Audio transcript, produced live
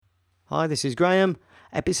Hi, this is Graham.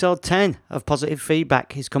 Episode 10 of Positive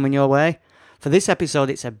Feedback is coming your way. For this episode,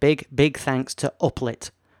 it's a big thanks to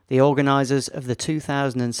Uplit, the organisers of the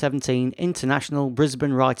 2017 International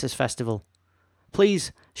Brisbane Writers' Festival.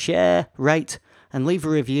 Please share, rate, and leave a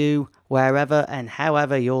review wherever and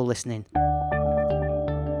however you're listening.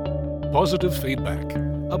 Positive Feedback,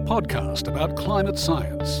 a podcast about climate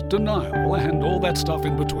science, denial, and all that stuff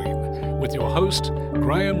in between, with your host,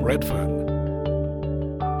 Graham Redfern.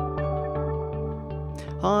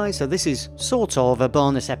 Hi, so this is sort of a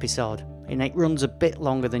bonus episode, and it runs a bit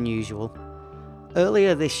longer than usual.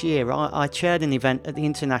 Earlier this year, I chaired an event at the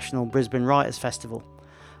International Brisbane Writers' Festival.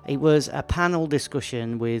 It was a panel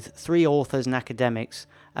discussion with 3 authors and academics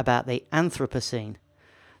about the Anthropocene,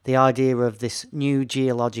 the idea of this new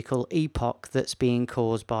geological epoch that's being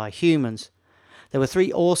caused by humans. There were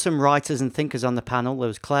 3 awesome writers and thinkers on the panel. There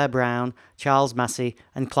was Claire Brown, Charles Massey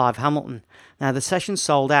and Clive Hamilton. Now the session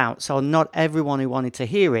sold out, so not everyone who wanted to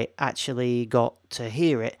hear it actually got to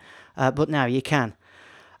hear it, but now you can.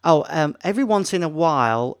 Every once in a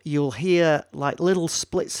while you'll hear like little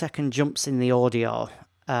split-second jumps in the audio.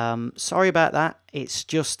 Sorry about that, it's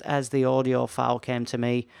just as the audio file came to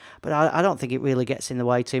me, but I don't think it really gets in the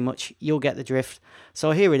way too much. You'll get the drift.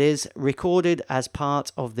 So here it is, recorded as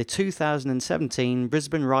part of the 2017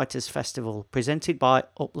 Brisbane Writers' Festival, presented by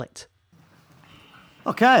Uplit.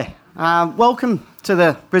 Okay, welcome to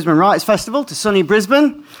the Brisbane Writers' Festival, to sunny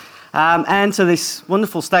Brisbane, and to this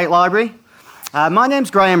wonderful State Library. My name's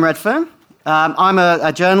Graham Redfern. I'm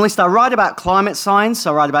a journalist. I write about climate science,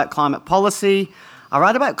 I write about climate policy, I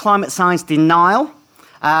write about climate science denial.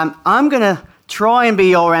 I'm going to try and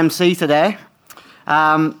be your MC today.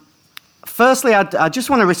 Firstly, I just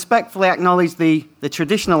want to respectfully acknowledge the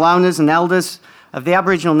traditional owners and elders of the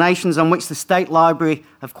Aboriginal nations on which the State Library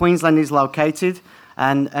of Queensland is located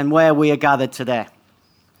and where we are gathered today.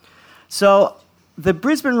 So, the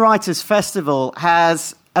Brisbane Writers' Festival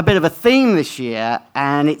has a bit of a theme this year,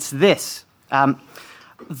 and it's this.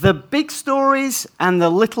 The big stories and the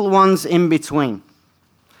little ones in between.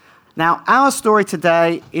 Now, our story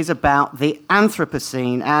today is about the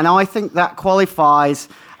Anthropocene, and I think that qualifies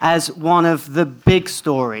as one of the big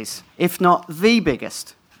stories, if not the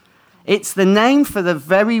biggest. It's the name for the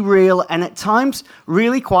very real and at times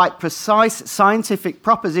really quite precise scientific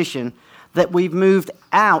proposition that we've moved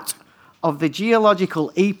out of the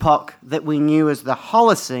geological epoch that we knew as the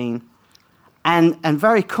Holocene, and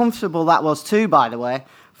very comfortable that was too, by the way,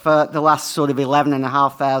 for the last sort of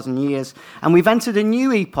 11,500 years. And we've entered a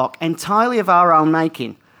new epoch entirely of our own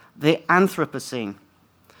making, the Anthropocene.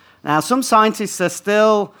 Now, some scientists are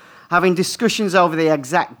still having discussions over the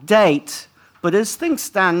exact date, but as things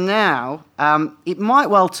stand now, it might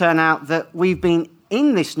well turn out that we've been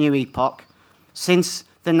in this new epoch since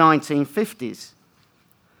the 1950s.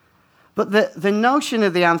 But the notion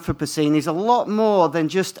of the Anthropocene is a lot more than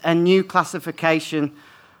just a new classification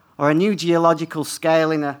or a new geological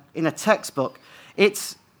scale in a textbook.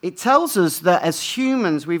 It tells us that as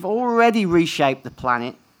humans, we've already reshaped the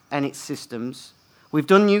planet and its systems. We've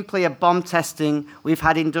done nuclear bomb testing, we've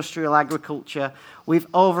had industrial agriculture, we've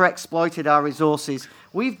overexploited our resources,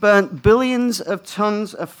 we've burnt billions of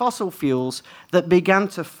tons of fossil fuels that began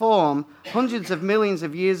to form hundreds of millions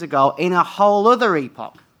of years ago in a whole other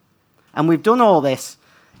epoch. And we've done all this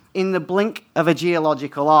in the blink of a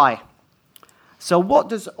geological eye. So what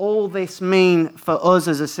does all this mean for us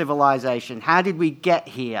as a civilization? How did we get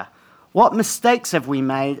here? What mistakes have we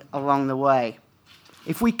made along the way?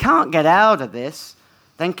 If we can't get out of this,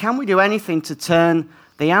 then can we do anything to turn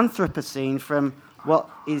the Anthropocene from what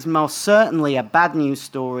is most certainly a bad news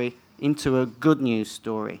story into a good news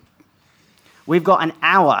story? We've got an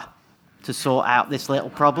hour to sort out this little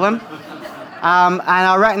problem. And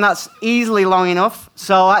I reckon that's easily long enough.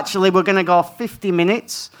 So actually we're going to go 50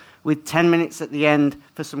 minutes with 10 minutes at the end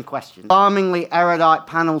for some questions. Alarmingly erudite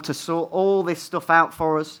panel to sort all this stuff out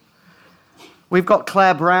for us. We've got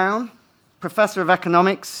Claire Brown, Professor of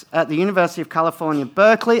Economics at the University of California,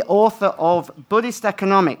 Berkeley, author of Buddhist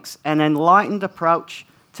Economics, An Enlightened Approach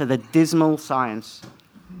to the Dismal Science.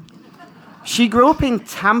 She grew up in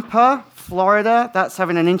Tampa, Florida. That's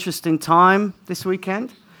having an interesting time this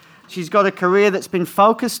weekend. She's got a career that's been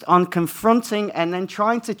focused on confronting and then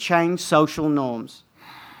trying to change social norms.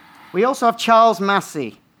 We also have Charles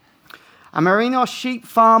Massey, a merino sheep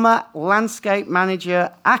farmer, landscape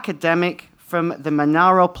manager, academic from the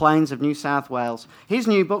Monaro Plains of New South Wales. His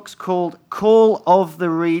new book's called Call of the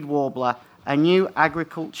Reed Warbler, A New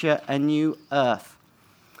Agriculture, A New Earth.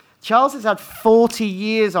 Charles has had 40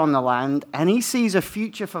 years on the land, and he sees a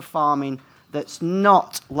future for farming that's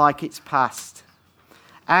not like its past.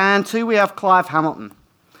 And two, we have Clive Hamilton,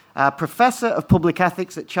 professor of public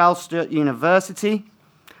ethics at Charles Sturt University,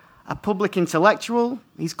 a public intellectual.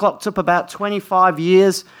 He's clocked up about 25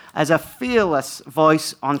 years as a fearless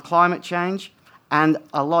voice on climate change and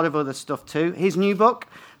a lot of other stuff too. His new book,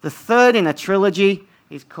 the third in a trilogy,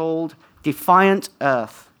 is called Defiant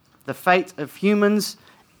Earth, The Fate of Humans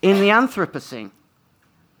in the Anthropocene.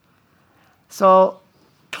 So,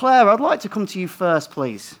 Claire, I'd like to come to you first,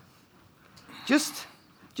 please. Just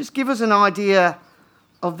give us an idea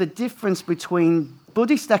of the difference between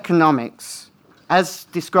Buddhist economics, as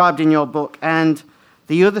described in your book, and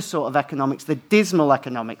the other sort of economics, the dismal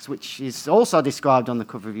economics, which is also described on the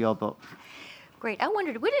cover of your book. Great. I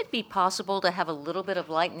wondered, would it be possible to have a little bit of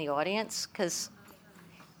light in the audience? Because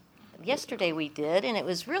yesterday we did, and it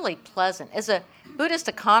was really pleasant. As a Buddhist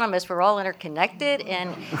economist, we're all interconnected,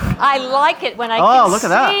 and I like it when I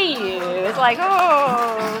can see you. It's like,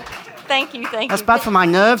 oh, thank you. That's bad for my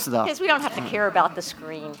nerves, though. Because we don't have to care about the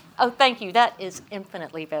screen. Oh, thank you. That is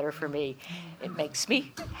infinitely better for me. It makes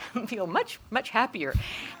me feel much, much happier.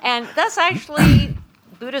 And that's actually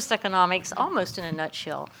Buddhist economics almost in a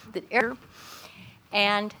nutshell.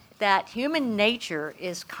 And that human nature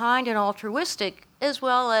is kind and altruistic as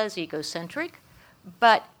well as egocentric.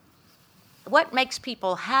 But what makes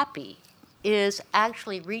people happy is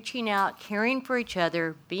actually reaching out, caring for each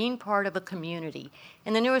other, being part of a community.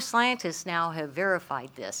 And the neuroscientists now have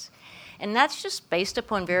verified this. And that's just based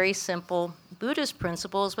upon very simple Buddhist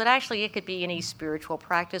principles, but actually it could be any spiritual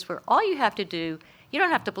practice where all you have to do, you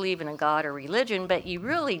don't have to believe in a God or religion, but you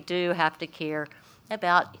really do have to care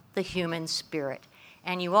about the human spirit.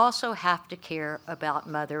 And you also have to care about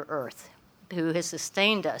Mother Earth, who has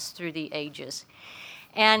sustained us through the ages.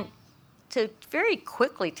 And to very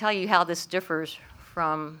quickly tell you how this differs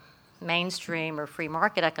from mainstream or free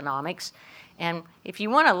market economics, and if you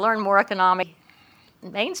want to learn more economics,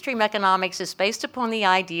 mainstream economics is based upon the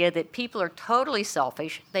idea that people are totally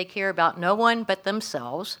selfish. They care about no one but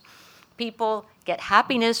themselves. People get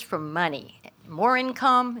happiness from money. More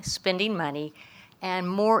income, spending money, and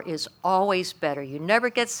more is always better. You never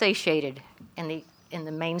get satiated in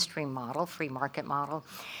the mainstream model, free market model.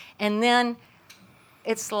 And then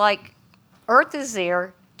it's like Earth is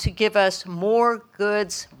there to give us more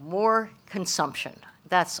goods, more consumption.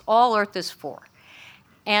 That's all Earth is for.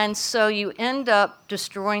 And so you end up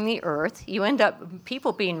destroying the Earth. You end up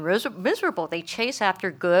people being miserable. They chase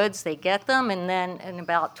after goods, they get them, and then in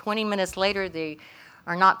about 20 minutes later, they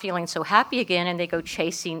are not feeling so happy again, and they go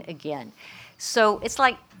chasing again. So it's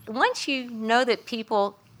like once you know that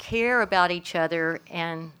people care about each other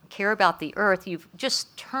and care about the Earth, you've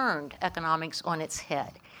just turned economics on its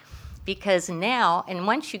head. Because now, and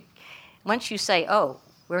once you say, oh,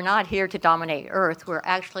 we're not here to dominate Earth, we're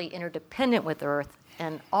actually interdependent with Earth,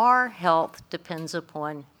 and our health depends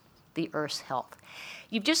upon the Earth's health.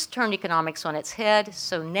 You've just turned economics on its head,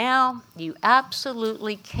 so now you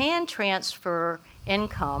absolutely can transfer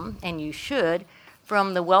income, and you should,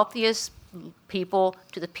 from the wealthiest people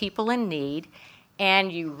to the people in need,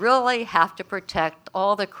 and you really have to protect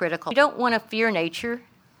all the critical. You don't want to fear nature.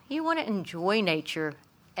 You want to enjoy nature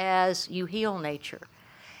as you heal nature.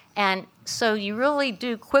 And so you really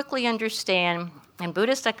do quickly understand in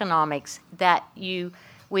Buddhist economics that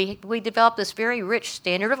we develop this very rich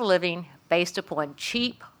standard of living based upon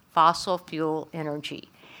cheap fossil fuel energy.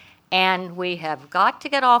 And we have got to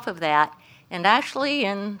get off of that. And actually,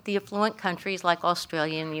 in the affluent countries like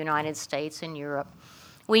Australia and the United States and Europe,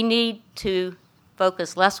 we need to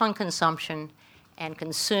focus less on consumption and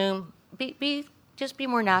consume, just be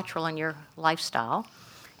more natural in your lifestyle.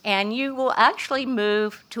 And you will actually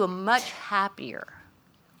move to a much happier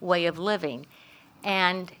way of living.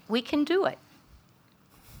 And we can do it.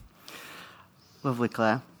 Lovely,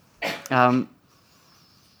 Claire. I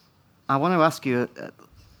want to ask you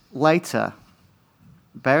later,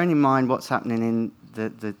 bearing in mind what's happening in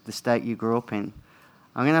the state you grew up in,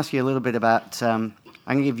 I'm going to ask you a little bit about, I'm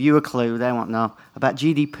going to give you a clue, they won't know, about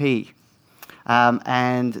GDP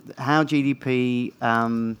and how GDP,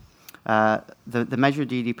 the measure of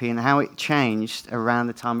GDP and how it changed around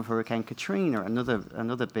the time of Hurricane Katrina,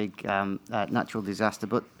 another big natural disaster.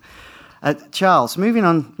 But Charles, moving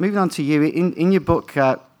on to you, in your book,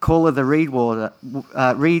 Call of the Reed Warbler,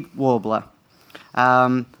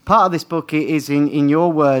 part of this book is, in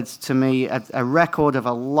your words to me, a record of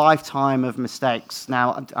a lifetime of mistakes.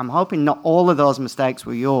 Now, I'm hoping not all of those mistakes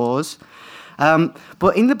were yours,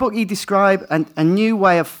 but in the book you describe a new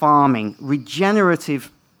way of farming,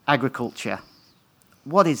 regenerative agriculture.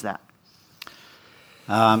 What is that?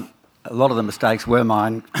 A lot of the mistakes were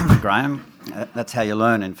mine, Graham. That's how you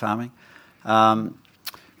learn in farming.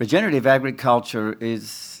 Regenerative agriculture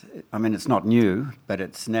is I mean, it's not new, but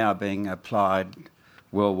it's now being applied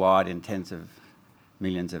worldwide in tens of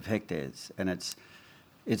millions of hectares, and it's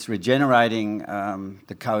regenerating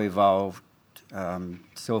the co-evolved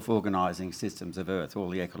self-organising systems of Earth, all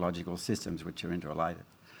the ecological systems which are interrelated,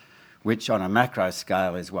 which on a macro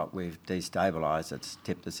scale is what we've destabilised. It's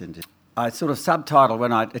tipped us into... I sort of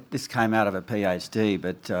subtitled, this came out of a PhD,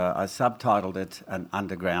 but I subtitled it An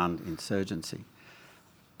Underground Insurgency,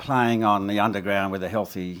 playing on the underground with a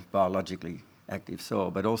healthy, biologically active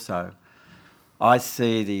soil, but also I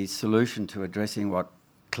see the solution to addressing what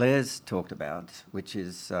Claire's talked about, which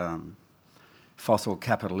is fossil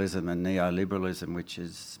capitalism and neoliberalism, which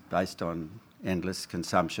is based on endless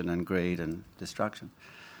consumption and greed and destruction.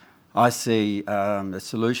 I see the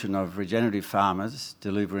solution of regenerative farmers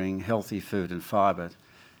delivering healthy food and fibre,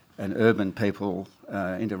 and urban people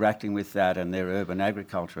interacting with that and their urban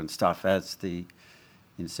agriculture and stuff as the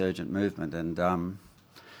insurgent movement. And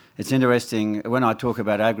it's interesting, when I talk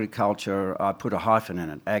about agriculture, I put a hyphen in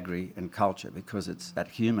it, agri and culture, because it's that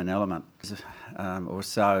human element or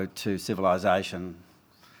so to civilisation.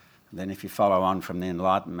 Then if you follow on from the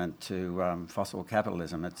Enlightenment to fossil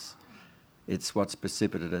capitalism, it's what's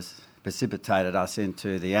precipitated us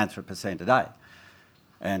into the Anthropocene today.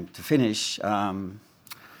 And to finish, and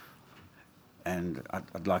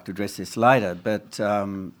I'd like to address this later, but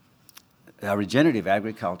our regenerative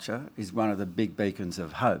agriculture is one of the big beacons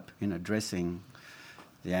of hope in addressing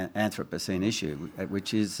the Anthropocene issue,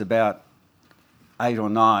 which is about 8 or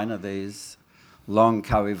 9 of these long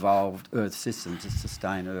co-evolved Earth systems that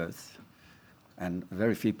sustain Earth. And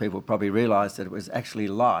very few people probably realise that it was actually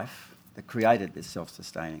life that created this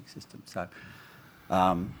self-sustaining system. So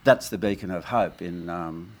that's the beacon of hope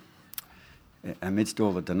in amidst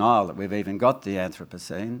all the denial that we've even got the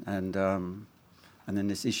Anthropocene, and then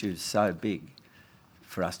this issue is so big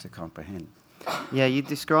for us to comprehend. Yeah, you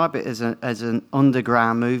describe it as an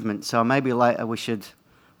underground movement. So maybe later we should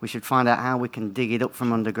find out how we can dig it up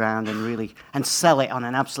from underground and sell it on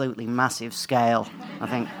an absolutely massive scale, I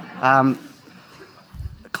think.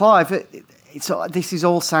 Clive, this is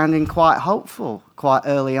all sounding quite hopeful quite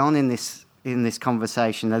early on in this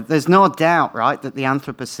conversation. There's no doubt, right, that the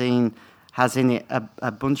Anthropocene has in it a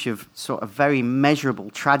bunch of sort of very measurable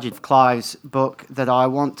tragedy. Clive's book that I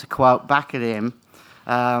want to quote back at him.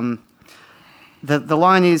 The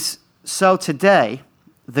line is, "So today,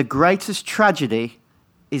 the greatest tragedy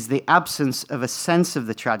is the absence of a sense of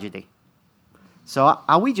the tragedy." So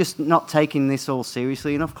are we just not taking this all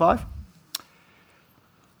seriously enough, Clive?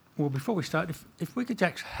 Well, before we start, if we could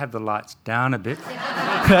just have the lights down a bit.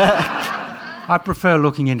 I prefer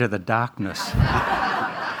looking into the darkness.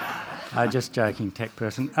 Just joking, tech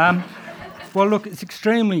person. Well, look, it's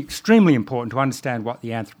extremely important to understand what the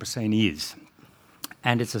Anthropocene is.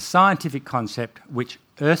 And it's a scientific concept which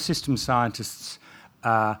Earth system scientists,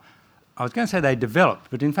 I was going to say they developed,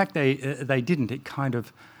 but in fact they didn't. It kind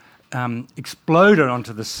of exploded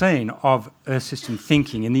onto the scene of Earth system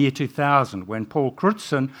thinking in the year 2000 when Paul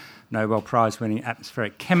Crutzen, Nobel Prize-winning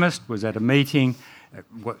atmospheric chemist, was at a meeting, a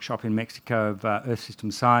workshop in Mexico of Earth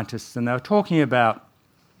system scientists, and they were talking about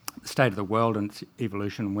the state of the world and its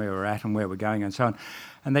evolution and where we're at and where we're going and so on.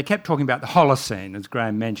 And they kept talking about the Holocene, as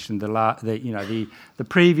Graham mentioned, the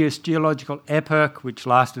previous geological epoch, which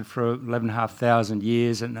lasted for 11,500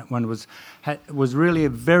 years, and that one was really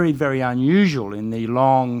very, very unusual in the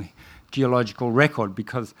long geological record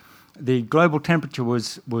because the global temperature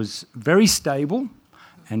was very stable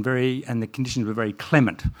and the conditions were very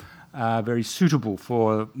clement, very suitable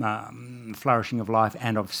for flourishing of life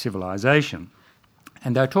and of civilization.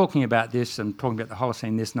 And they were talking about this and talking about the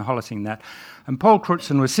Holocene this and the Holocene that. And Paul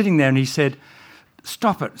Crutzen was sitting there and he said,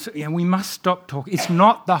 "Stop it! So, we must stop talking. It's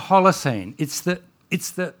not the Holocene. It's the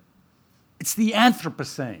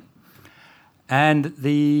Anthropocene." And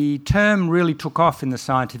the term really took off in the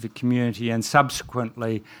scientific community and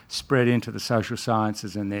subsequently spread into the social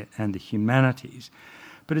sciences and the humanities.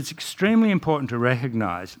 But it's extremely important to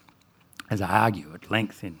recognise, as I argue at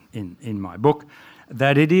length in my book,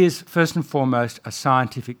 that it is first and foremost a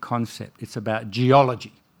scientific concept. It's about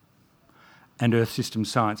geology and Earth system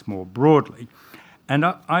science more broadly. And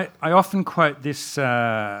I often quote this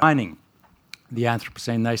defining the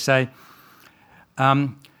Anthropocene. They say,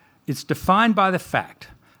 it's defined by the fact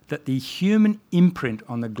that the human imprint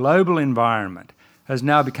on the global environment has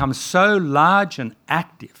now become so large and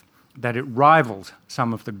active that it rivals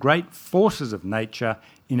some of the great forces of nature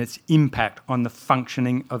in its impact on the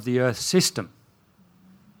functioning of the Earth system.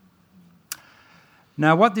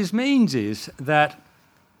 Now, what this means is that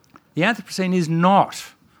the Anthropocene is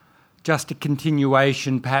not just a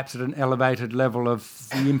continuation, perhaps at an elevated level, of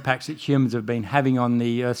the impacts that humans have been having on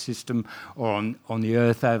the Earth system or on the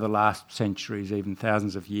Earth over the last centuries, even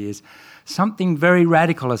thousands of years. Something very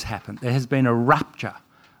radical has happened. There has been a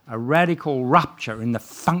radical rupture in the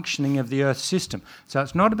functioning of the Earth system. So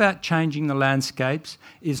it's not about changing the landscapes,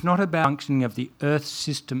 it's not about functioning of the Earth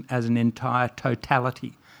system as an entire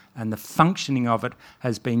totality. And the functioning of it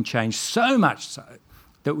has been changed so much so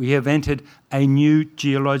that we have entered a new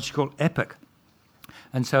geological epoch.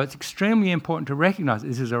 And so it's extremely important to recognise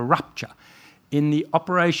this is a rupture in the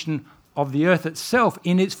operation of the Earth itself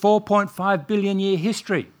in its 4.5 billion year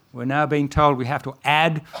history. We're now being told we have to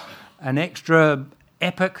add an extra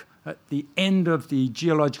epoch at the end of the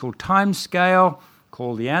geological time scale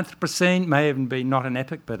called the Anthropocene. May even be not an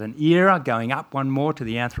epoch but an era, going up one more to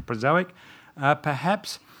the Anthropozoic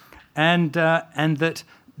perhaps, and that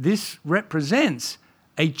this represents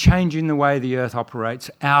a change in the way the Earth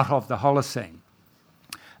operates out of the Holocene.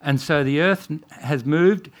 And so the Earth has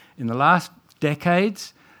moved in the last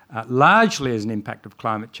decades, largely as an impact of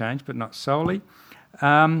climate change, but not solely,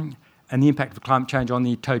 and the impact of climate change on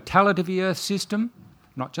the totality of the Earth system,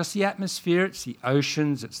 not just the atmosphere, it's the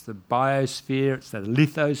oceans, it's the biosphere, it's the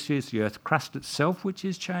lithosphere, it's the Earth crust itself which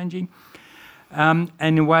is changing. And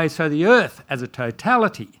in a way, so the Earth as a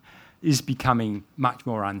totality is becoming much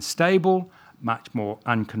more unstable, much more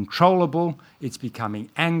uncontrollable, it's becoming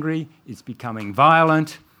angry, it's becoming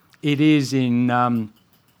violent. It is, in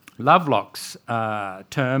Lovelock's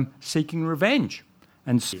term, seeking revenge.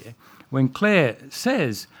 And so when Claire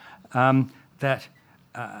says that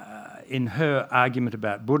in her argument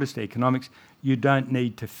about Buddhist economics, you don't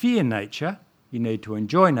need to fear nature, you need to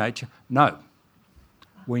enjoy nature. No,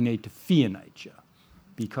 we need to fear nature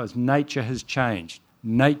because nature has changed.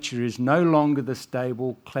 Nature is no longer the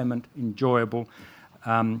stable, clement, enjoyable,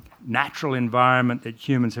 natural environment that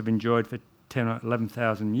humans have enjoyed for 10 or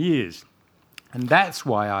 11,000 years. And that's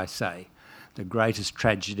why I say the greatest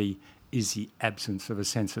tragedy is the absence of a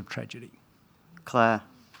sense of tragedy. Claire.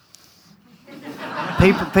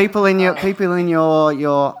 People in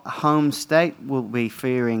your home state will be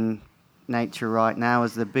fearing nature right now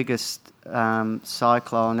as the biggest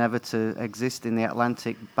cyclone ever to exist in the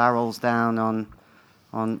Atlantic barrels down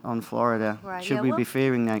on Florida. Right. Should we be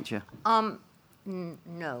fearing nature?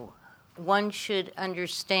 No. One should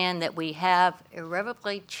understand that we have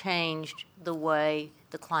irrevocably changed the way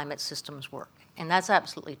the climate systems work, and that's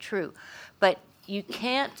absolutely true. But you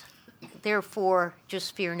can't, therefore,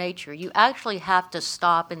 just fear nature. You actually have to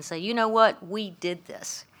stop and say, you know what, we did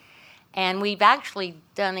this. And we've actually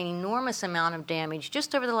done an enormous amount of damage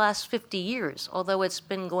just over the last 50 years, although it's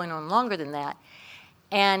been going on longer than that.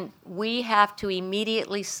 And we have to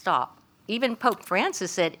immediately stop. Even Pope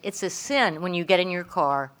Francis said it's a sin when you get in your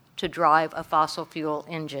car to drive a fossil fuel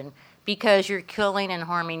engine because you're killing and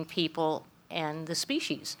harming people and the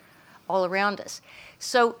species all around us.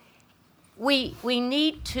 So we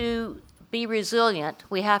need to be resilient.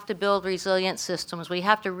 We have to build resilient systems. We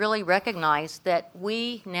have to really recognize that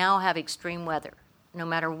we now have extreme weather. No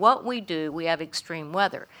matter what we do, we have extreme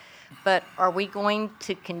weather. But are we going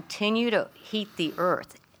to continue to heat the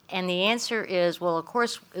Earth? And the answer is, well, of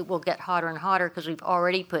course, it will get hotter and hotter because we've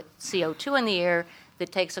already put CO2 in the air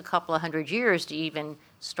that takes a couple of hundred years to even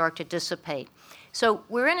start to dissipate. So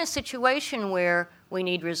we're in a situation where we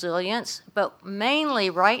need resilience, but mainly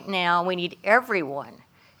right now we need everyone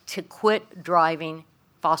to quit driving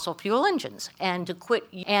fossil fuel engines and to quit.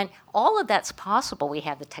 And all of that's possible. We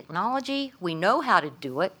have the technology, we know how to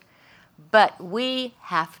do it, but we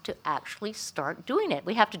have to actually start doing it.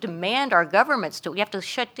 We have to demand our governments to. We have to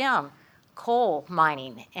shut down coal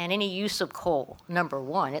mining and any use of coal. Number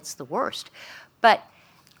one, it's the worst. But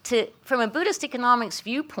from a Buddhist economics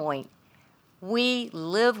viewpoint, we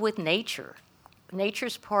live with nature.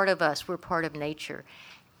 Nature's part of us. We're part of nature.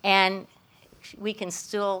 And we can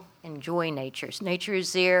still enjoy nature. Nature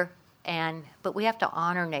is there, but we have to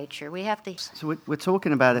honor nature. We have to. So we're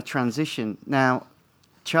talking about a transition. Now,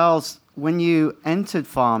 Charles, when you entered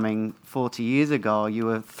farming 40 years ago, you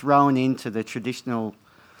were thrown into the traditional,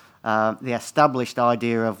 the established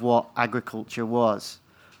idea of what agriculture was.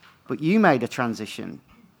 But you made a transition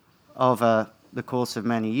over the course of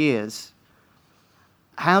many years.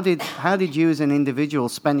 How did you as an individual,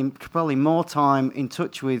 spending probably more time in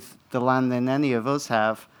touch with the land than any of us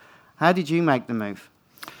have, how did you make the move?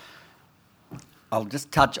 I'll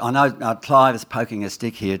just touch, I know Clive is poking a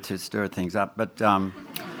stick here to stir things up, but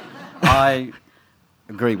I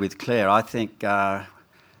agree with Claire. I think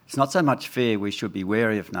it's not so much fear we should be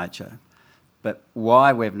wary of nature, but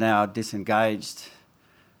why we've now disengaged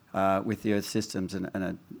with the Earth systems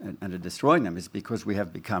and are destroying them is because we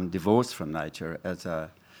have become divorced from nature as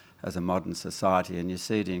a modern society, and you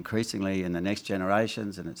see it increasingly in the next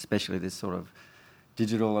generations, and especially this sort of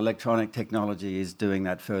digital electronic technology is doing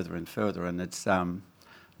that further and further, and it's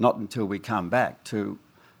not until we come back to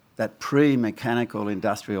that pre-mechanical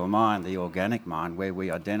industrial mind, the organic mind, where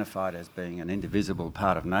we identified as being an indivisible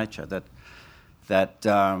part of nature, that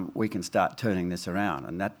we can start turning this around,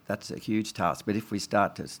 and that's a huge task. But if we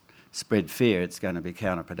start to spread fear, it's going to be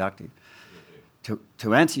counterproductive.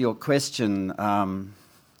 To answer your question,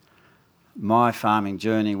 my farming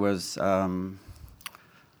journey was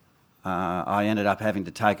I ended up having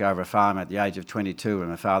to take over a farm at the age of 22 when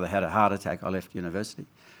my father had a heart attack. I left university.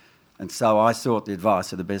 And so I sought the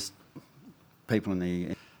advice of the best people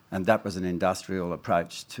and that was an industrial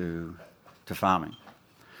approach to farming.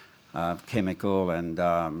 Chemical and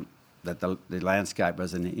that the landscape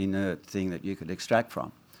was an inert thing that you could extract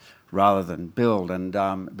from rather than build. And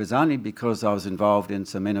it was only because I was involved in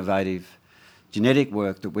some innovative genetic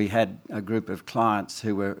work that we had a group of clients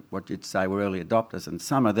who were what you'd say were early adopters, and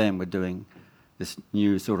some of them were doing this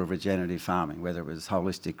new sort of regenerative farming, whether it was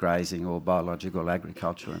holistic grazing or biological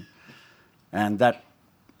agriculture. And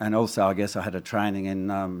also I guess I had a training in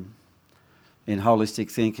holistic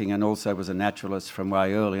thinking and also was a naturalist from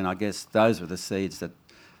way early, and I guess those were the seeds that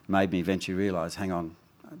made me eventually realise, hang on,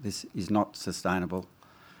 this is not sustainable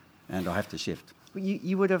and I have to shift.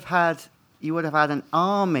 You would have had an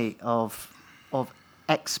army of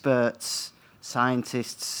experts,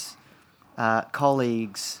 scientists,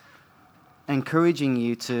 colleagues encouraging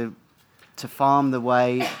you to farm the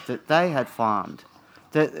way that they had farmed.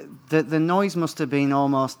 The noise must have been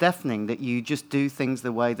almost deafening, that you just do things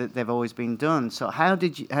the way that they've always been done. So how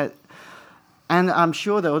did you... and I'm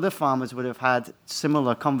sure that other farmers would have had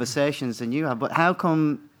similar conversations than you have, but how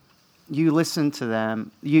come you listened to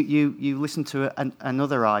them, you listened to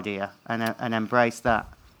another idea and embraced that?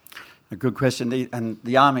 A good question. And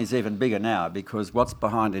the army's even bigger now because what's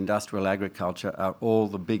behind industrial agriculture are all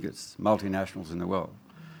the biggest multinationals in the world.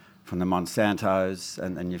 From the Monsantos,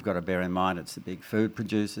 and you've got to bear in mind it's the big food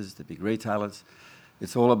producers, the big retailers.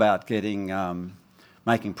 It's all about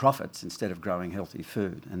making profits instead of growing healthy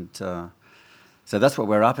food. And so that's what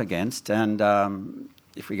we're up against. And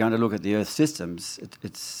if we're going to look at the Earth systems,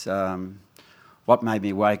 it's what made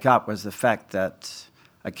me wake up was the fact that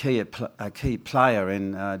a key player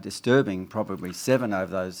in disturbing probably 7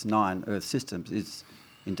 of those 9 Earth systems is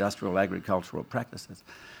industrial agricultural practices.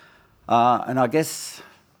 And I guess...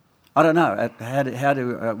 I don't know.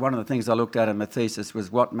 One of the things I looked at in my thesis was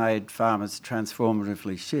what made farmers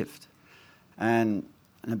transformatively shift. And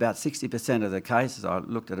in about 60% of the cases, I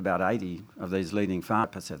looked at about 80 of these leading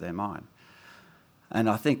farmers of their mind. And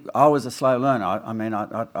I think I was a slow learner.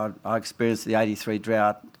 I experienced the 83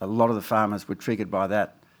 drought. A lot of the farmers were triggered by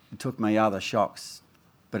that. It took me other shocks,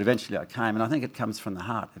 but eventually I came. And I think it comes from the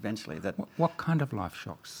heart eventually. What kind of life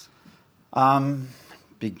shocks?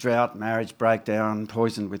 Big drought, marriage breakdown,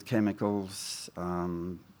 poisoned with chemicals,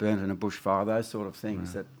 burnt in a bushfire, those sort of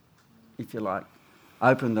things that, if you like,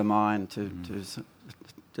 opened the mind to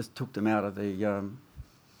just took them out of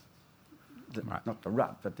not the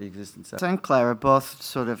rut, but the existence. And Claire are both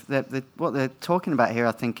sort of what they're talking about here.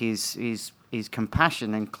 I think is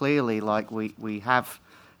compassion, and clearly, like we have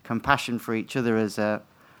compassion for each other as a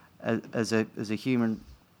human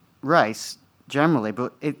race generally,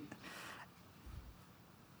 but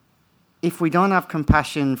if we don't have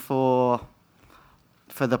compassion for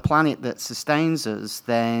the planet that sustains us,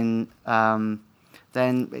 then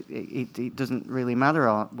it doesn't really matter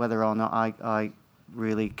whether or not I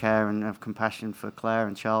really care and have compassion for Claire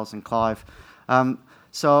and Charles and Clive.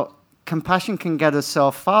 So compassion can get us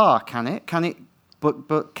so far, can it?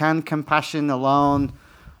 But can compassion alone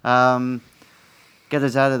get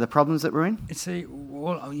us out of the problems that we're in?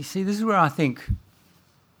 You see, this is where I think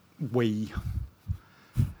we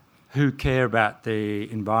who care about the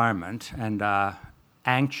environment and are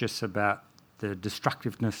anxious about the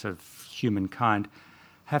destructiveness of humankind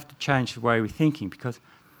have to change the way we're thinking, because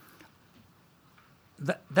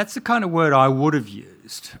that's the kind of word I would have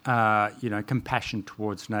used, compassion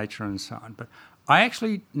towards nature and so on. But I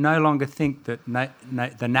actually no longer think that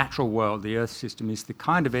the natural world, the Earth system, is the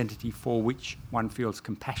kind of entity for which one feels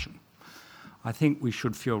compassion. I think we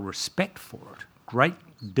should feel respect for it, great,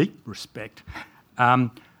 deep respect.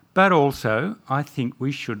 But also, I think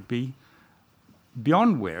we should be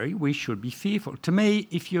beyond wary. We should be fearful. To me,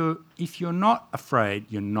 if you're not afraid,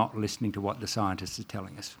 you're not listening to what the scientists are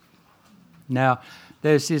telling us. Now,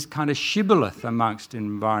 there's this kind of shibboleth amongst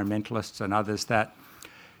environmentalists and others that,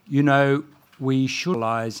 we should be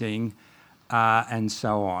realising and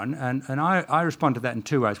so on. And I respond to that in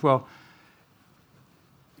two ways. Well,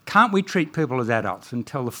 can't we treat people as adults and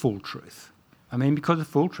tell the full truth? I mean, because the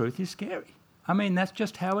full truth is scary. I mean, that's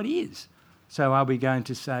just how it is. So are we going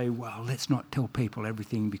to say, well, let's not tell people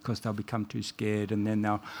everything because they'll become too scared and then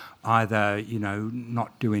they'll either,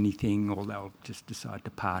 not do anything or they'll just decide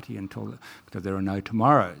to party because there are no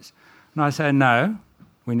tomorrows? And I say, no,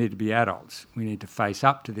 we need to be adults. We need to face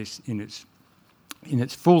up to this in its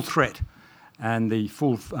full threat and the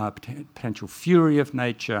full potential fury of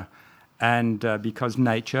nature, and because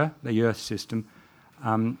nature, the Earth system,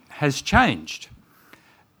 has changed.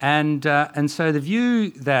 And so the view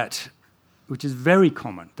that, which is very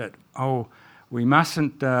common, that, we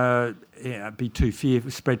mustn't be too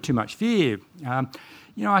fearful, spread too much fear.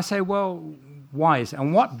 I say, well, why is that?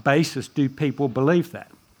 On what basis do people believe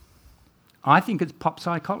that? I think it's pop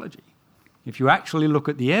psychology. If you actually look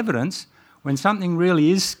at the evidence, when something really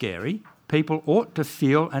is scary, people ought to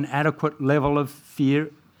feel an adequate level of fear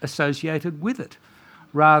associated with it,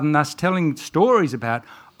 rather than us telling stories about,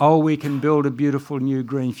 we can build a beautiful new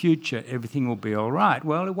green future, everything will be all right.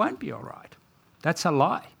 Well, it won't be all right. That's a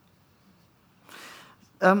lie.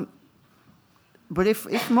 But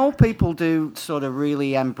if more people do sort of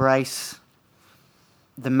really embrace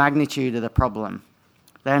the magnitude of the problem,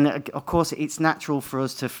 then, of course, it's natural for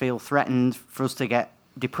us to feel threatened, for us to get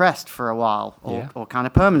depressed for a while or kind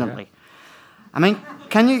of permanently. Yeah. I mean,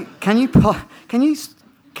 can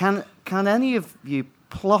any of you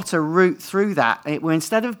plot a route through that, where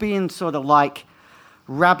instead of being sort of like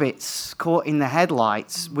rabbits caught in the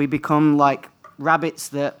headlights, we become like rabbits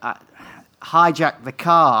that hijack the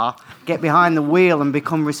car, get behind the wheel and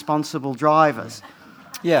become responsible drivers?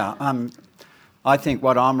 Yeah, I think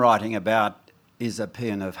what I'm writing about is a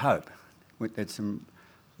paean of hope. There's some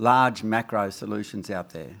large macro solutions out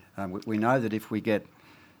there. We know that if we get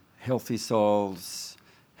healthy soils,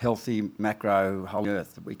 healthy macro whole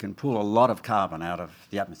Earth, that we can pull a lot of carbon out of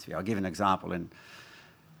the atmosphere. I'll give an example.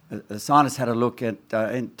 The scientists had a look at,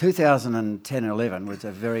 in 2010-11 was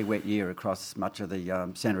a very wet year across much of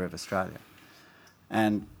the centre of Australia.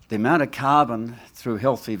 And the amount of carbon through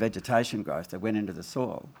healthy vegetation growth that went into the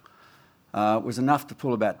soil was enough to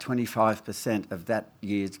pull about 25% of that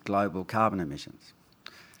year's global carbon emissions.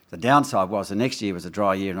 The downside was the next year was a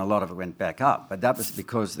dry year and a lot of it went back up, but that was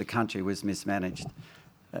because the country was mismanaged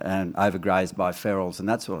and overgrazed by ferals and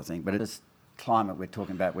that sort of thing. But it's climate we're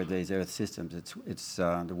talking about with these Earth systems. It's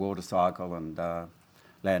the water cycle and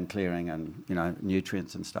land clearing and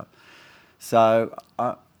nutrients and stuff. So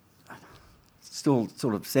still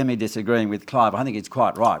sort of semi-disagreeing with Clive. I think it's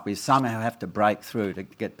quite right. We somehow have to break through to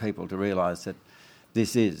get people to realise that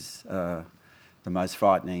this is the most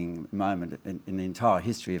frightening moment in the entire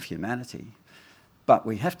history of humanity. But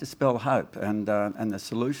we have to spell hope, and the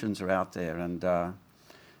solutions are out there. And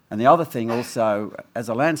the other thing also, as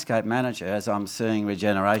a landscape manager, as I'm seeing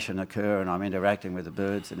regeneration occur and I'm interacting with the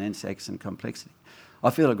birds and insects and complexity, I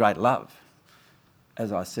feel a great love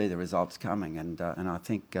as I see the results coming. And I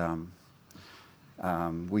think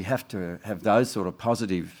we have to have those sort of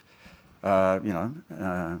positive,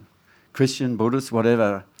 Christian, Buddhist,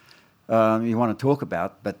 whatever you want to talk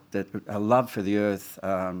about, but a love for the earth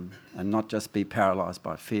and not just be paralysed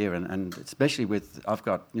by fear. And especially with, I've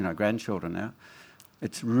got grandchildren now,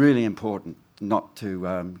 it's really important not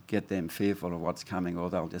to get them fearful of what's coming, or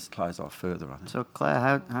they'll just close off further, I think. So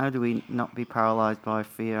Claire, how do we not be paralysed by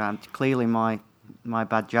fear? Clearly my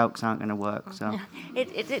bad jokes aren't going to work. So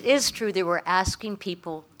it is true that we're asking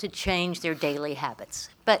people to change their daily habits,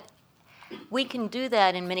 but we can do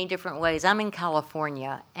that in many different ways. I'm in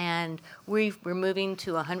California, and we're moving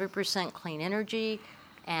to 100% clean energy,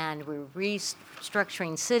 and we're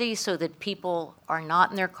restructuring cities so that people are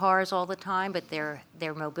not in their cars all the time, but their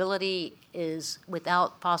mobility is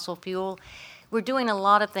without fossil fuel. We're doing a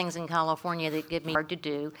lot of things in California that give me hard to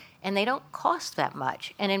do, and they don't cost that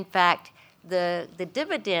much. And in fact, the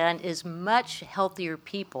dividend is much healthier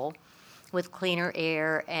people with cleaner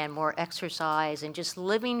air and more exercise and just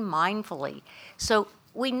living mindfully. So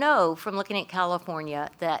we know from looking at California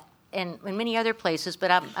that, and in many other places, but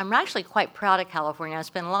I'm actually quite proud of California. I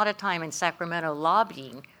spent a lot of time in Sacramento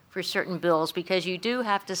lobbying for certain bills because you do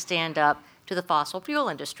have to stand up to the fossil fuel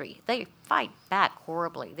industry. They fight back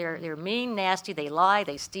horribly. They're mean, nasty, they lie,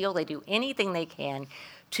 they steal, they do anything they can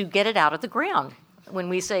to get it out of the ground. When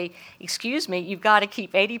we say, excuse me, you've got to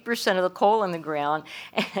keep 80% of the coal in the ground,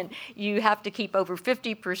 and you have to keep over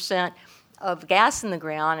 50% of gas in the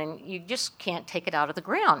ground, and you just can't take it out of the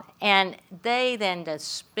ground. And they then just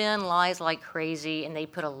spin lies like crazy, and they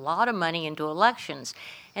put a lot of money into elections.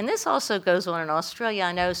 And this also goes on in Australia,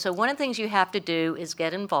 I know. So one of the things you have to do is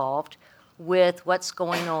get involved with what's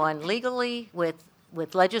going on legally,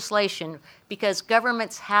 with legislation, because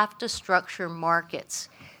governments have to structure markets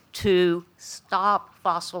to stop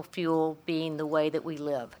fossil fuel being the way that we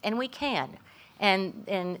live. And we can. And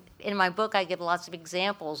in my book, I give lots of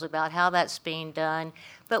examples about how that's being done.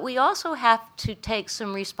 But we also have to take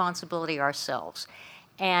some responsibility ourselves.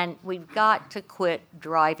 And we've got to quit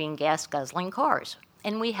driving gas-guzzling cars.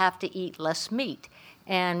 And we have to eat less meat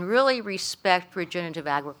and really respect regenerative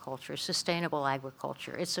agriculture, sustainable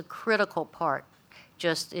agriculture. It's a critical part,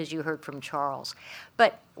 just as you heard from Charles.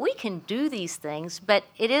 But we can do these things, but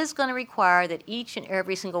it is going to require that each and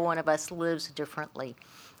every single one of us lives differently.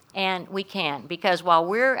 And we can, because while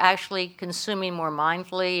we're actually consuming more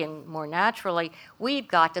mindfully and more naturally, we've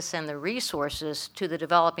got to send the resources to the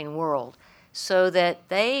developing world so that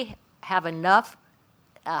they have enough,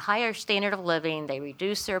 a higher standard of living, they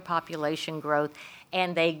reduce their population growth,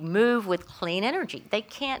 and they move with clean energy. They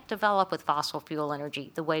can't develop with fossil fuel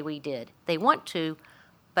energy the way we did. They want to,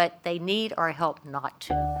 but they need our help not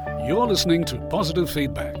to. You're listening to Positive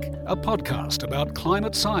Feedback, a podcast about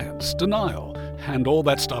climate science, denial, and all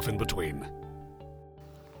that stuff in between.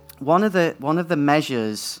 One of the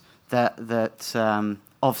measures that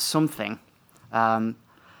of something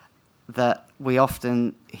that we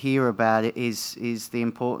often hear about it is the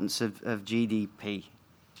importance of GDP.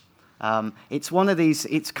 It's one of these.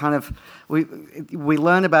 It's kind of we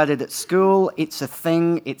learn about it at school. It's a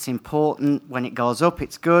thing. It's important. When it goes up,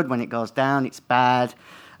 it's good. When it goes down, it's bad.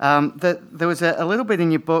 There was a little bit in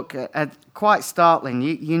your book, quite startling.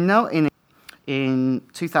 You note in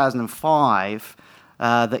 2005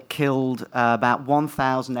 that killed about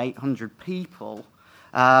 1,800 people.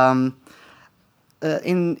 In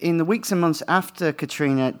the weeks and months after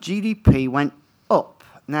Katrina, GDP went up.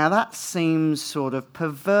 Now, that seems sort of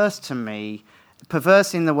perverse to me,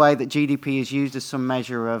 perverse in the way that GDP is used as some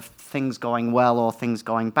measure of things going well or things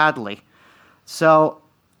going badly. So,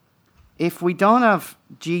 if we don't have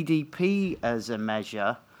GDP as a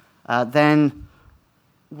measure, then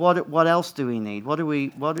what else do we need? What do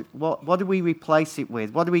we replace it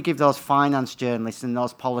with? What do we give those finance journalists and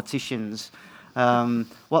those politicians?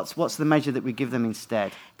 What's the measure that we give them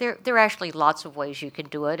instead? There are actually lots of ways you can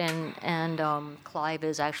do it, and Clive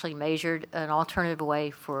has actually measured an alternative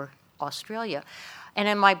way for Australia. And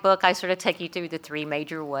in my book, I sort of take you through the three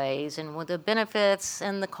major ways and with the benefits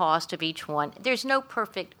and the cost of each one. There's no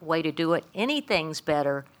perfect way to do it. Anything's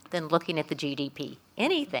better than looking at the GDP.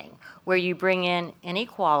 Anything where you bring in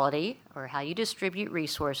inequality or how you distribute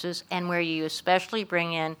resources, and where you especially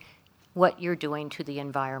bring in what you're doing to the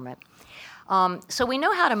environment. So we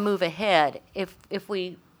know how to move ahead if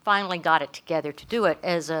we finally got it together to do it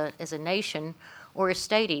as a nation or a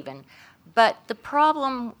state even. But the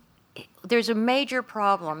problem, there's a major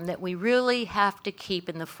problem that we really have to keep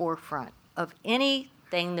in the forefront of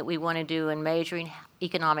anything that we want to do in measuring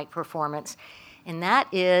economic performance, and that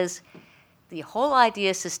is the whole idea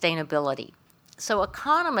of sustainability. So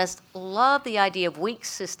economists love the idea of weak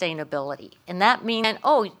sustainability, and that means,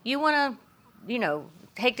 you want to,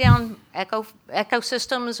 take down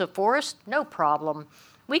ecosystems of forest? No problem.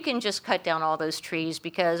 We can just cut down all those trees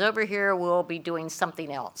because over here we'll be doing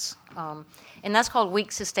something else. And that's called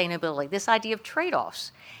weak sustainability, this idea of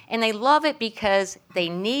trade-offs. And they love it because they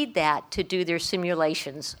need that to do their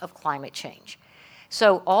simulations of climate change.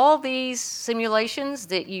 So all these simulations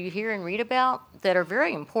that you hear and read about that are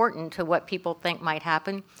very important to what people think might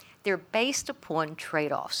happen, they're based upon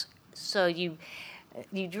trade-offs. So you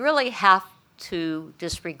really have to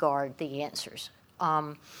disregard the answers.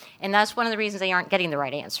 And that's one of the reasons they aren't getting the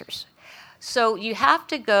right answers. So you have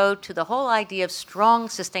to go to the whole idea of strong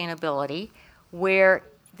sustainability, where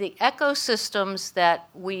the ecosystems that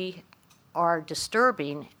we are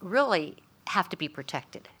disturbing really have to be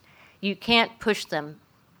protected. You can't push them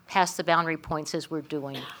past the boundary points as we're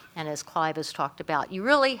doing, and as Clive has talked about. You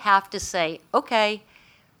really have to say, okay,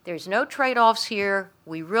 there's no trade-offs here.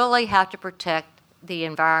 We really have to protect the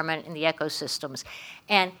environment and the ecosystems.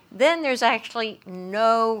 And then there's actually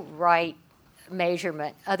no right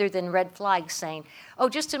measurement other than red flags saying,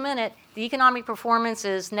 just a minute, the economic performance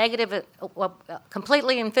is negative,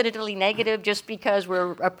 completely infinitively negative just because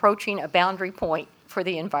we're approaching a boundary point for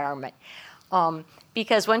the environment.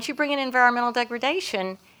 Because once you bring in environmental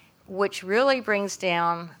degradation, which really brings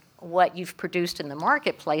down what you've produced in the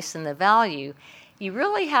marketplace and the value, you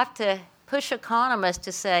really have to push economists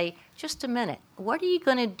to say, just a minute, what are you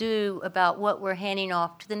going to do about what we're handing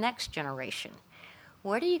off to the next generation?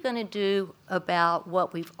 What are you going to do about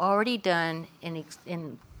what we've already done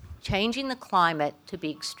in changing the climate to be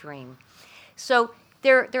extreme? So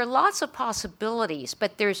there are lots of possibilities,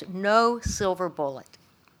 but there's no silver bullet.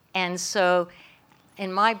 And so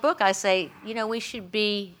in my book, I say, we should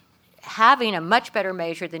be having a much better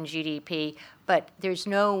measure than GDP, but there's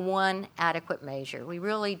no one adequate measure. We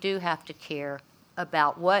really do have to care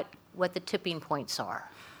about what the tipping points are.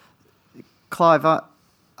 Clive,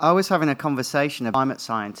 I was having a conversation with a climate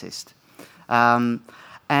scientist, and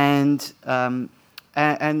the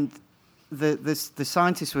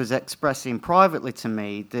scientist was expressing privately to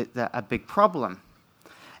me that a big problem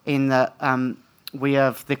in that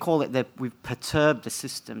they call it that we've perturbed the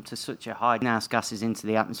system to such a high greenhouse gases into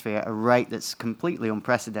the atmosphere at a rate that's completely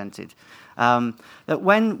unprecedented. That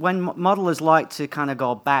when modelers like to kind of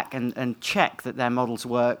go back and check that their models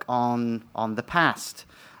work on the past,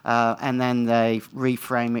 and then they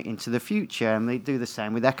reframe it into the future, and they do the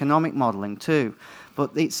same with economic modelling too.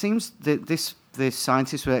 But it seems that this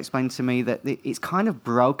scientist will explain to me that it's kind of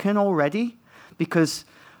broken already, because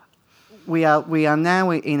we are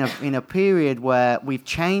now in a period where we've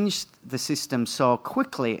changed the system so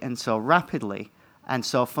quickly and so rapidly and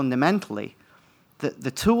so fundamentally that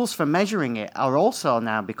the tools for measuring it are also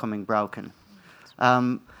now becoming broken.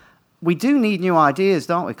 We do need new ideas,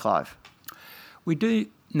 don't we, Clive? We do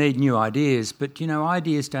need new ideas, but,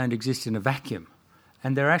 ideas don't exist in a vacuum.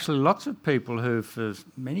 And there are actually lots of people who, for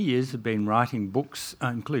many years, have been writing books,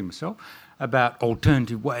 including myself, about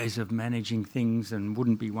alternative ways of managing things, and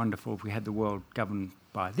wouldn't be wonderful if we had the world governed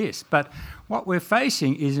by this. But what we're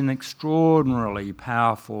facing is an extraordinarily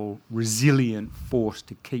powerful, resilient force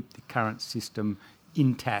to keep the current system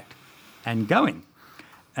intact and going.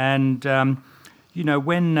 And,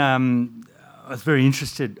 when I was very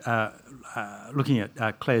interested looking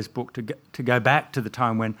at Claire's book to go back to the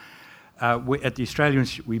time when at the Australian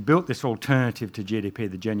Institute, we built this alternative to GDP,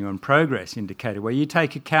 the Genuine Progress Indicator, where you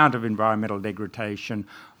take account of environmental degradation,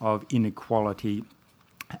 of inequality,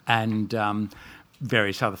 and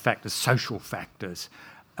various other factors, social factors.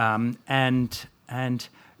 And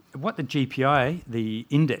what the GPI, the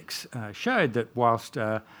index, showed that whilst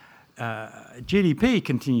GDP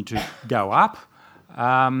continued to go up,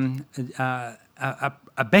 a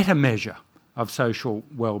better measure of social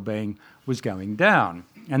well-being was going down.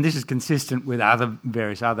 And this is consistent with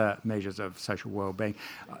various other measures of social well-being.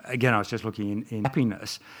 Again, I was just looking in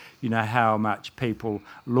happiness, how much people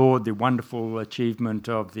laud the wonderful achievement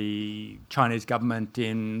of the Chinese government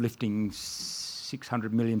in lifting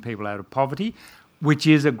 600 million people out of poverty, which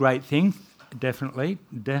is a great thing, definitely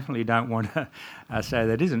don't want to say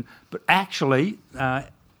that isn't. But actually,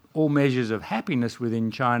 all measures of happiness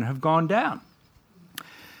within China have gone down.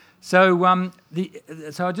 So I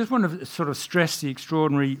just want to sort of stress the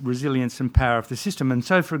extraordinary resilience and power of the system. And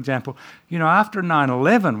so, for example, after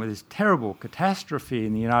 9/11, with this terrible catastrophe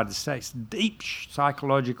in the United States, deep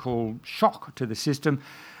psychological shock to the system,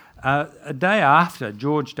 a day after,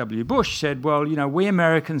 George W. Bush said, well, we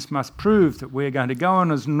Americans must prove that we're going to go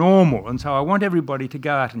on as normal, and so I want everybody to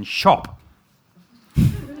go out and shop.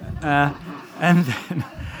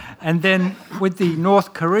 And then with the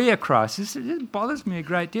North Korea crisis, it bothers me a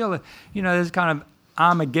great deal. There's kind of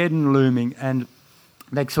Armageddon looming, and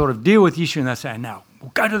they sort of deal with the issue and they say, now,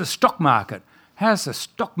 we'll go to the stock market. How's the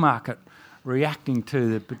stock market reacting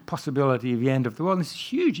to the possibility of the end of the world? And this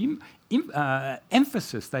huge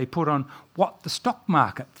emphasis they put on what the stock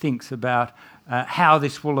market thinks about how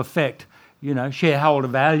this will affect, shareholder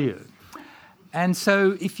value. And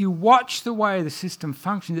so if you watch the way the system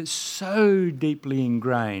functions, it's so deeply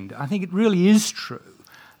ingrained. I think it really is true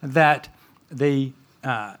that the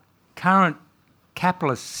current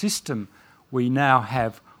capitalist system we now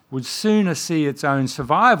have would sooner see its own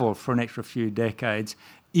survival for an extra few decades,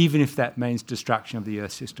 even if that means destruction of the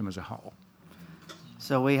Earth system as a whole.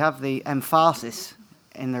 So we have the emphasis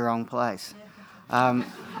in the wrong place.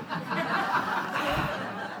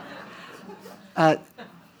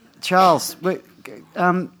 Charles,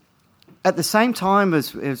 at the same time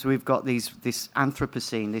as we've got this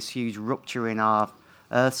Anthropocene, this huge rupture in our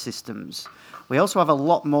Earth systems, we also have a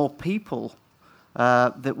lot more people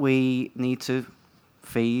that we need to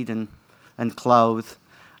feed and clothe.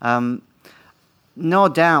 No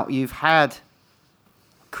doubt you've had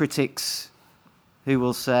critics who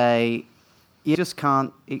will say, you just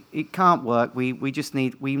can't, it can't work, we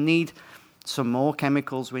need some more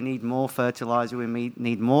chemicals, we need more fertilizer, we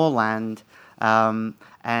need more land,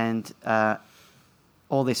 and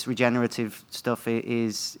all this regenerative stuff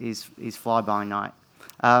is fly by night.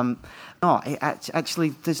 Actually,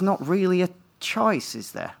 there's not really a choice,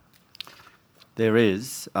 is there? There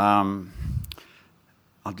is. I'll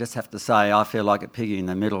just have to say I feel like a piggy in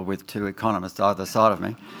the middle with two economists either side of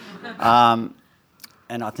me.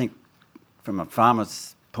 And I think from a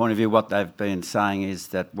farmer's point of view, what they've been saying is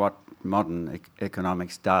that what modern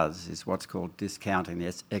economics does is what's called discounting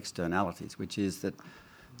the externalities, which is that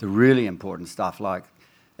the really important stuff like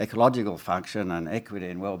ecological function and equity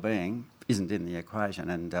and well-being isn't in the equation.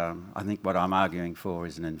 And I think what I'm arguing for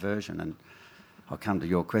is an inversion, and I'll come to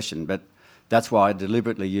your question, but that's why I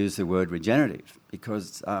deliberately use the word regenerative,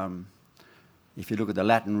 because if you look at the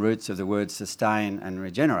Latin roots of the words sustain and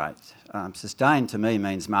regenerate, sustain to me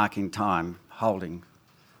means marking time, holding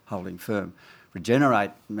firm.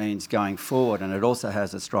 Regenerate means going forward, and it also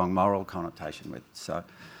has a strong moral connotation with it. So,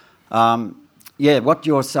 what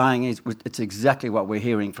you're saying is it's exactly what we're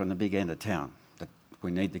hearing from the big end of town, that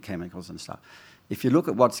we need the chemicals and stuff. If you look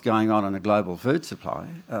at what's going on in the global food supply,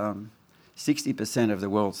 60% of the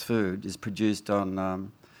world's food is produced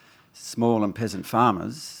on small and peasant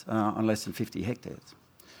farmers on less than 50 hectares.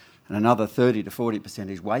 And another 30 to 40%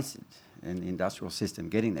 is wasted in the industrial system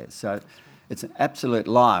getting there. So it's an absolute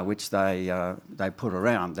lie which they put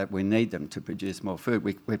around that we need them to produce more food.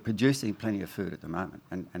 We're producing plenty of food at the moment,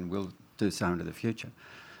 and we'll do so into the future.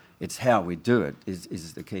 It's how we do it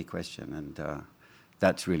is the key question, and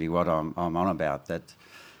that's really what I'm on about, that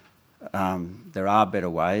there are better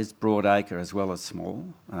ways, broad acre as well as small,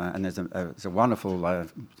 and there's a wonderful,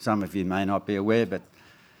 some of you may not be aware, but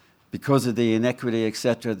because of the inequity,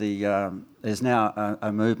 etc., there's now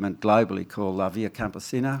a movement globally called La Via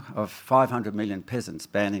Campesina of 500 million peasants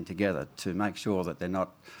banding together to make sure that they're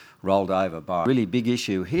not rolled over by. A really big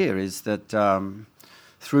issue here is that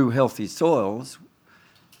through healthy soils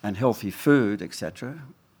and healthy food, etc.,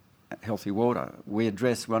 healthy water, we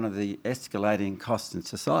address one of the escalating costs in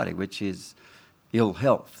society, which is ill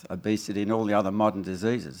health, obesity and all the other modern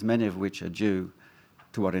diseases, many of which are due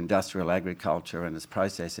to what industrial agriculture and its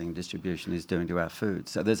processing and distribution is doing to our food.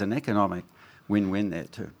 So there's an economic win-win there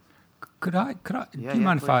too. Do you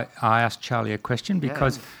mind if I ask Charlie a question?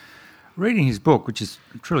 Because reading his book, which is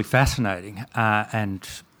truly fascinating and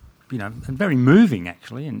very moving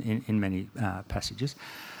actually in many passages,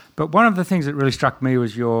 but one of the things that really struck me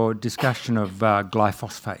was your discussion of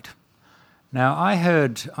glyphosate. Now,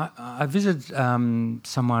 I visited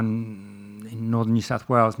someone in northern New South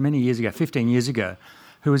Wales many years ago, 15 years ago,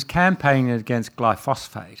 who was campaigning against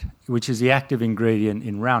glyphosate, which is the active ingredient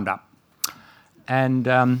in Roundup. And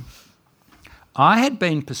I had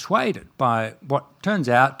been persuaded by what turns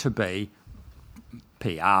out to be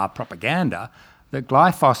PR propaganda that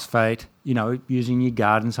glyphosate, using your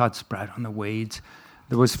garden side spray it on the weeds,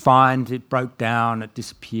 that was fine, it broke down, it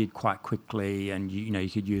disappeared quite quickly, and you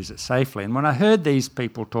could use it safely. And when I heard these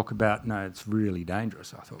people talk about, no, it's really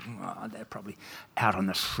dangerous, I thought, they're probably out on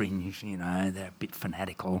the fringe, they're a bit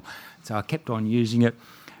fanatical. So I kept on using it.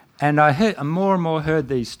 And I more and more heard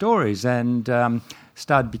these stories and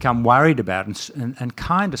started to become worried about it and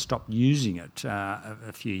kind of stopped using it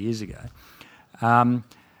a few years ago.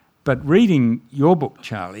 But reading your book,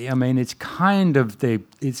 Charlie, I mean, it's kind of the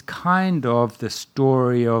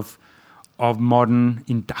story of modern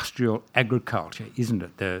industrial agriculture, isn't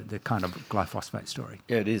it? The kind of glyphosate story.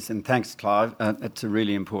 Yeah, it is, and thanks, Clive. It's a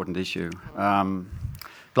really important issue.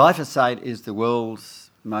 Glyphosate is the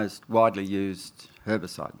world's most widely used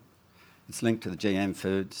herbicide. It's linked to the GM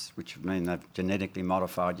foods, which mean they've genetically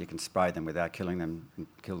modified. You can spray them without killing them and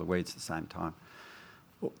kill the weeds at the same time.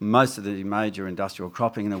 Most of the major industrial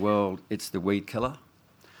cropping in the world, it's the weed killer.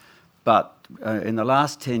 But in the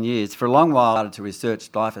last 10 years, for a long while, I started to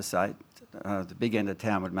research glyphosate. The big end of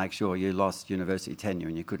town would make sure you lost university tenure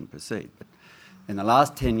and you couldn't proceed. But in the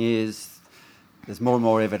last 10 years, there's more and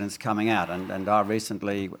more evidence coming out. And I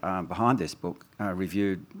recently, behind this book,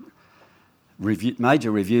 reviewed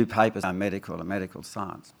major review papers on medical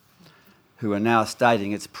science, who are now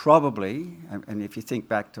stating it's probably, and if you think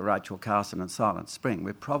back to Rachel Carson and Silent Spring,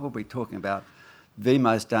 we're probably talking about the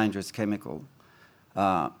most dangerous chemical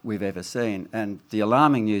we've ever seen. And the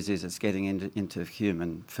alarming news is it's getting into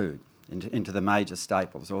human food, into the major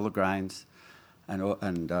staples, all the grains and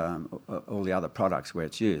all the other products where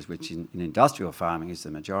it's used, which in industrial farming is the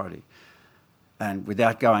majority. And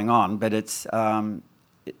without going on, but it's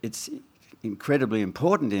incredibly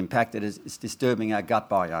important impact that it's disturbing our gut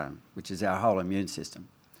biome, which is our whole immune system.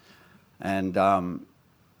 And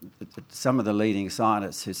some of the leading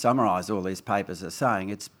scientists who summarise all these papers are saying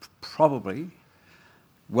it's probably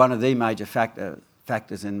one of the major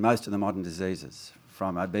factors in most of the modern diseases,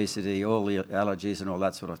 from obesity, all the allergies and all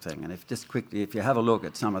that sort of thing. And if you have a look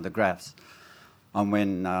at some of the graphs on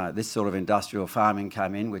when this sort of industrial farming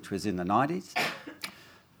came in, which was in the 90s,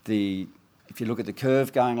 if you look at the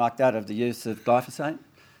curve going like that of the use of glyphosate,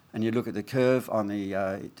 and you look at the curve on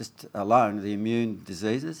the just alone the immune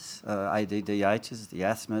diseases, ADDHs, the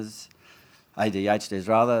asthmas, ADHDs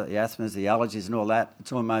rather, the asthmas, the allergies and all that,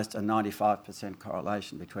 it's almost a 95%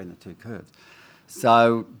 correlation between the two curves.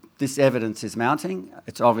 So this evidence is mounting.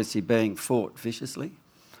 It's obviously being fought viciously.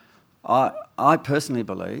 I personally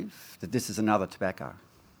believe that this is another tobacco,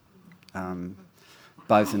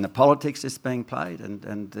 both in the politics that's being played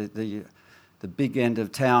and the big end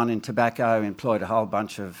of town in tobacco employed a whole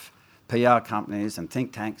bunch of PR companies and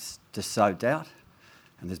think tanks to sow doubt.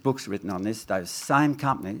 And there's books written on this. Those same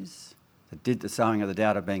companies that did the sowing of the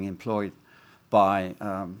doubt are being employed by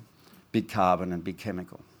Big Carbon and Big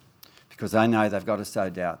Chemical because they know they've got to sow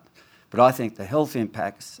doubt. But I think the health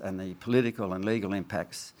impacts and the political and legal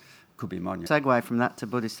impacts could be monumental. Segue from that to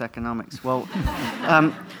Buddhist economics. Well,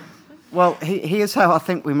 here's how I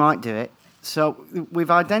think we might do it. So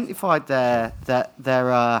we've identified there that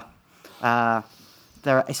there are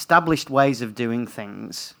established ways of doing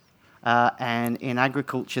things. And in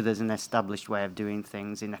agriculture, there's an established way of doing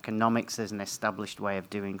things. In economics, there's an established way of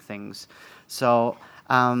doing things. So,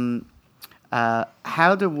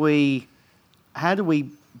 how do we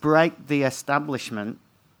break the establishment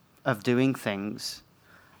of doing things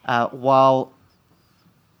while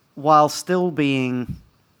still being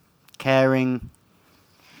caring,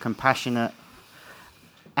 compassionate,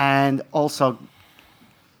 and also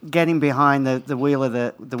getting behind the wheel of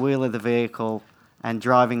the vehicle and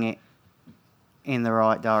driving it in the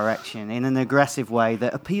right direction in an aggressive way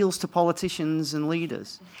that appeals to politicians and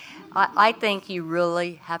leaders? I think you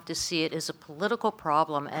really have to see it as a political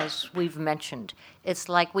problem, as we've mentioned. It's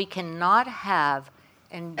like we cannot have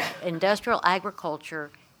industrial agriculture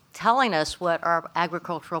telling us what our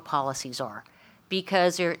agricultural policies are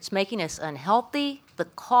because it's making us unhealthy. The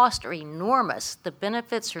costs are enormous. The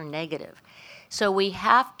benefits are negative. So we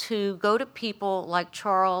have to go to people like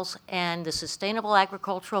Charles and the Sustainable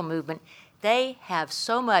Agricultural Movement. They have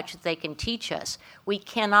so much that they can teach us. We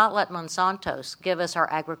cannot let Monsanto give us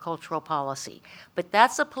our agricultural policy. But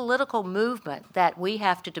that's a political movement that we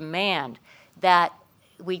have to demand that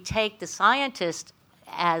we take the scientists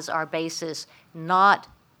as our basis, not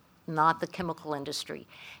the chemical industry.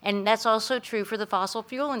 And that's also true for the fossil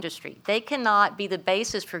fuel industry. They cannot be the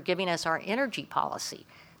basis for giving us our energy policy.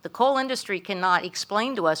 The coal industry cannot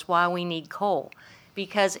explain to us why we need coal,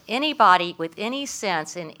 because anybody with any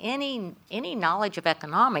sense and any knowledge of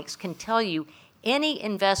economics can tell you any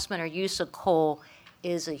investment or use of coal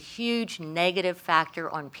is a huge negative factor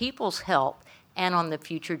on people's health and on the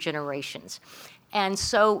future generations. And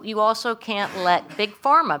so you also can't let Big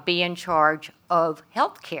Pharma be in charge of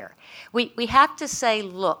health care. We have to say,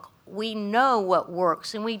 look, we know what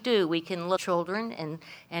works, and we do. We can look at children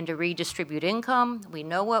and to redistribute income. We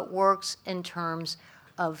know what works in terms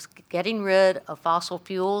of getting rid of fossil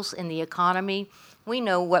fuels in the economy. We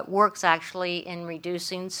know what works actually in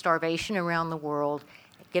reducing starvation around the world,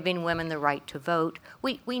 giving women the right to vote.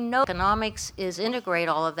 We know economics is integrate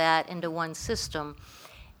all of that into one system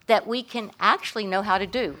that we can actually know how to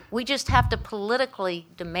do. We just have to politically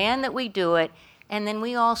demand that we do it, and then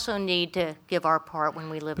we also need to give our part when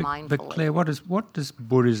we live mindfully. But Claire, what does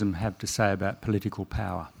Buddhism have to say about political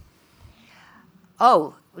power?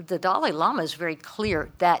 Oh, the Dalai Lama is very clear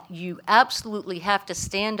that you absolutely have to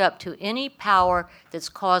stand up to any power that's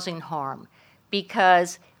causing harm.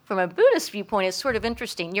 Because from a Buddhist viewpoint, it's sort of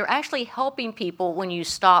interesting. You're actually helping people when you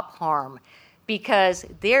stop harm, because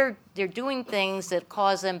they're doing things that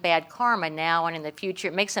cause them bad karma now and in the future.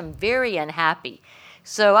 It makes them very unhappy.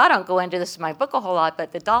 So I don't go into this in my book a whole lot,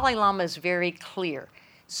 but the Dalai Lama is very clear.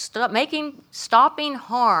 Stopping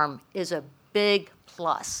harm is a big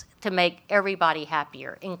plus to make everybody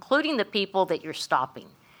happier, including the people that you're stopping.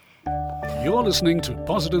 You're listening to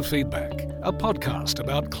Positive Feedback, a podcast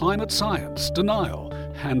about climate science, denial,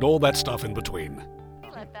 and all that stuff in between.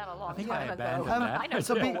 I think I abandoned that. I know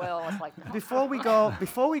so well. It's like, Before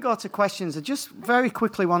we go to questions, I just very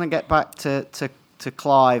quickly want to get back to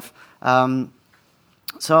Clive.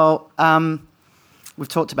 We've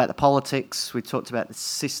talked about the politics. We've talked about the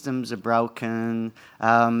systems are broken.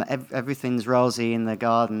 Everything's rosy in the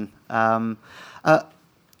garden.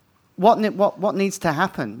 What needs to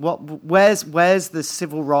happen? Where's the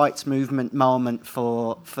civil rights movement moment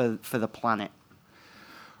for the planet?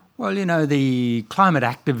 Well, the climate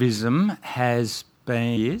activism has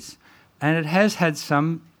been years, and it has had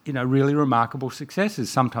some, really remarkable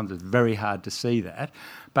successes. Sometimes it's very hard to see that.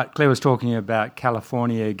 But Claire was talking about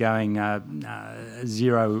California going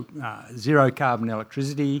zero carbon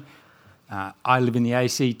electricity. I live in the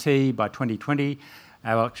ACT. By 2020,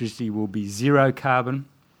 our electricity will be zero carbon.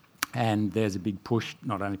 And there's a big push,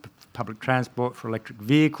 not only for public transport, for electric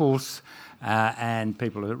vehicles, and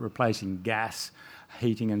people are replacing gas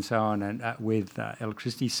heating and so on with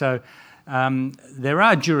electricity. So there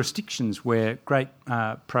are jurisdictions where great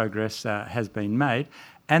progress has been made,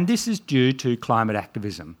 and this is due to climate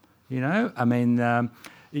activism.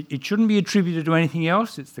 It shouldn't be attributed to anything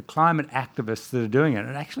else. It's the climate activists that are doing it.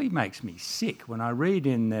 It actually makes me sick when I read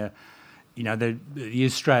in the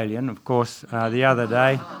Australian, of course, the other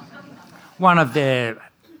day, one of their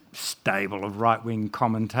stable of right-wing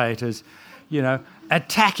commentators,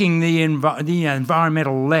 attacking the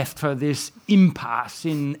environmental left for this impasse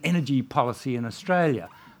in energy policy in Australia.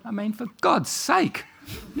 I mean, for God's sake,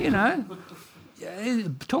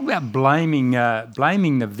 talk about blaming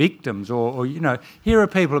the victims, or here are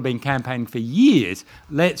people who have been campaigning for years.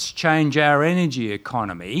 Let's change our energy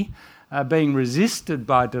economy, being resisted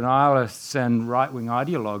by denialists and right-wing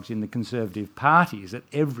ideologues in the Conservative parties at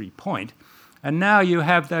every point. And now you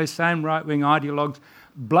have those same right-wing ideologues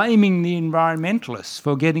blaming the environmentalists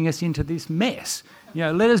for getting us into this mess.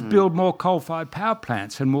 Let us build more coal-fired power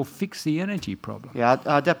plants and we'll fix the energy problem. Yeah,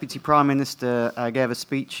 our Deputy Prime Minister gave a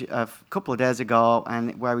speech a couple of days ago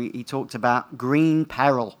where he talked about green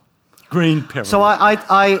peril. Green peril. So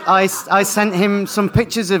I sent him some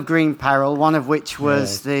pictures of green peril, one of which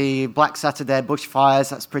was the Black Saturday bushfires.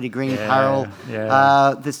 That's pretty green peril.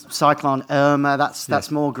 Yeah. This cyclone Irma,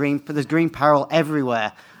 that's more green. There's green peril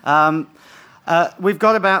everywhere. We've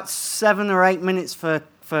got about 7 or 8 minutes for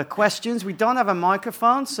questions. We don't have a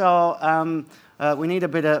microphone, so we need a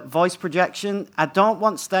bit of voice projection. I don't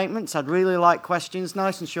want statements. I'd really like questions,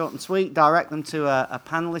 nice and short and sweet. Direct them to a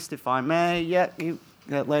panellist, if I may. Yeah, you.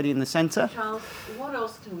 That lady in the centre. Charles,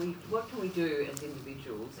 what can we do as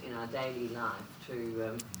individuals in our daily life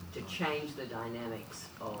to change the dynamics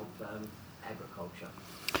of agriculture?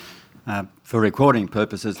 For recording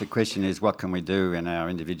purposes, the question is, what can we do in our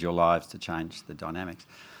individual lives to change the dynamics?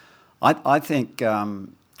 I think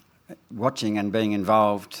watching and being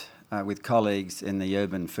involved with colleagues in the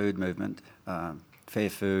urban food movement, Fair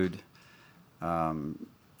Food,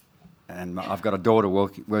 and I've got a daughter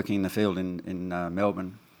working in the field in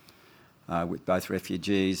Melbourne with both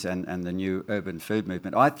refugees and the new urban food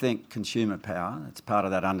movement. I think consumer power, it's part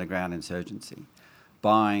of that underground insurgency,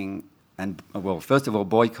 buying and, first of all,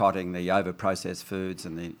 boycotting the over-processed foods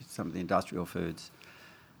and some of the industrial foods.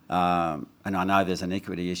 And I know there's an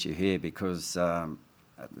equity issue here because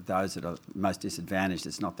those that are most disadvantaged,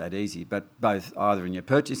 it's not that easy, but both either in your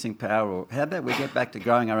purchasing power or how about we get back to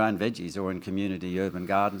growing our own veggies or in community urban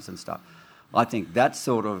gardens and stuff. I think that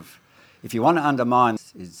sort of, if you want to undermine,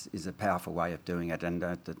 is a powerful way of doing it, and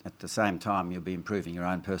at the same time you'll be improving your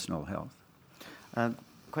own personal health.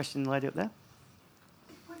 Question, lady up there?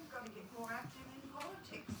 We've got to get more active in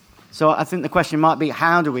politics. So I think the question might be,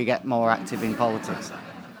 how do we get more active in politics?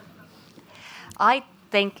 I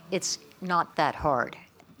think it's not that hard.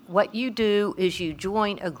 What you do is you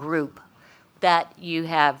join a group that you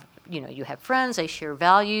have friends, they share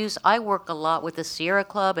values. I work a lot with the Sierra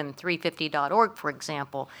Club and 350.org, for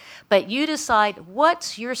example. But you decide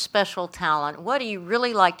what's your special talent, what do you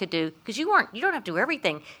really like to do, because you don't have to do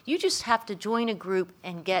everything. You just have to join a group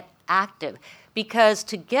and get active. Because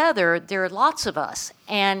together, there are lots of us.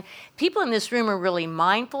 And people in this room are really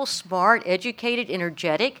mindful, smart, educated,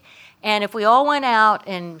 energetic. And if we all went out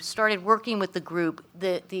and started working with the group,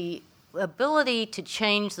 the ability to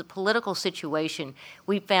change the political situation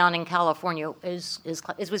we found in California was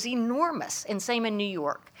enormous, and same in New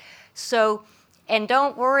York. So, and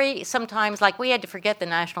don't worry, sometimes, like we had to forget the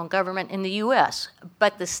national government in the U.S.,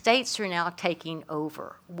 but the states are now taking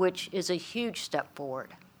over, which is a huge step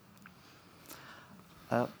forward.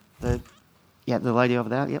 The lady over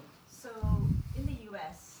there, yep. So in the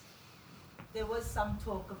US, there was some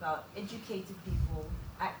talk about educated people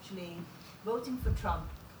actually voting for Trump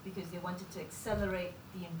because they wanted to accelerate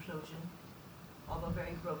the implosion of a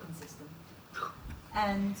very broken system.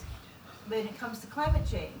 And when it comes to climate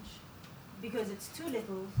change, because it's too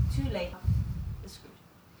little, too late, it's screwed.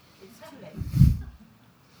 It's too late.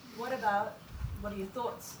 What are your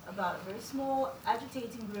thoughts about a very small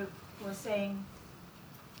agitating group who are saying,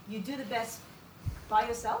 you do the best by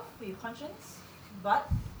yourself for your conscience, but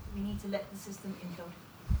we need to let the system implode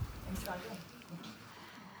and start again?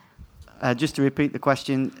 Just to repeat the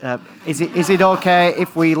question, is it okay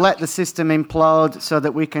if we let the system implode so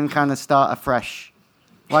that we can kind of start afresh?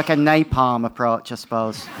 Like a napalm approach, I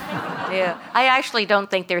suppose. Yeah, I actually don't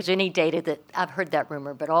think there's any data that, I've heard that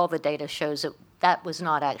rumor, but all the data shows that was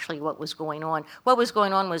not actually what was going on. What was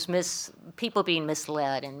going on was people being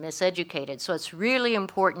misled and miseducated. So it's really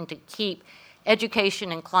important to keep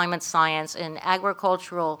education in climate science and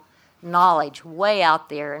agricultural knowledge way out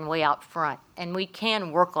there and way out front. And we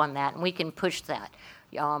can work on that and we can push that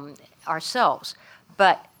ourselves.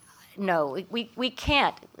 But no, we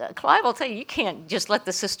can't. Clive will tell you, you can't just let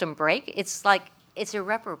the system break. It's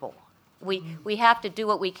irreparable. We have to do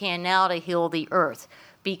what we can now to heal the Earth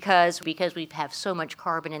because we have so much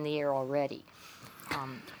carbon in the air already.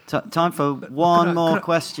 Time for one more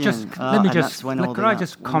question. Could I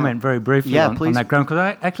just comment very briefly on that, Graham? Because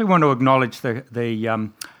I actually want to acknowledge the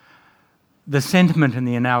sentiment and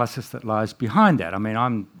the analysis that lies behind that. I mean,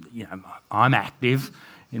 I'm active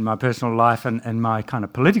in my personal life and my kind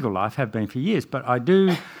of political life, have been for years. But I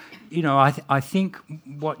do, I think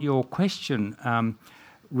what your question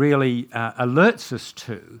really alerts us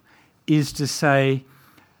to is to say,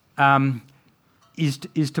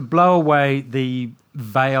 is to blow away the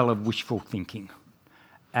veil of wishful thinking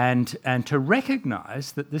and to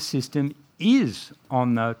recognise that the system is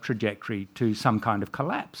on the trajectory to some kind of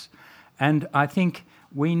collapse. And I think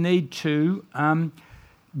we need to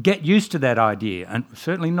get used to that idea and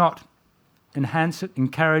certainly not enhance it,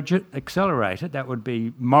 encourage it, accelerate it. That would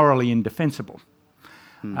be morally indefensible.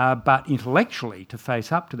 But intellectually, to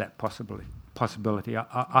face up to that possibility,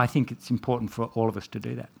 I think it's important for all of us to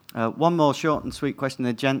do that. One more short and sweet question.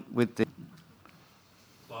 The gent with the...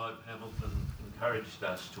 Clive Hamilton encouraged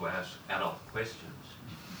us to ask adult questions.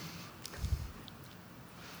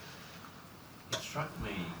 It struck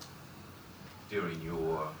me during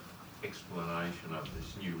your explanation of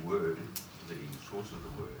this new word, the source of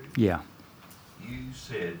the word, you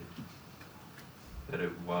said that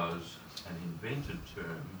it was an invented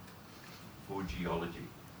term for geology,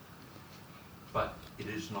 but it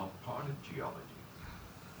is not part of geology.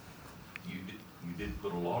 You did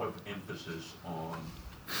put a lot of emphasis on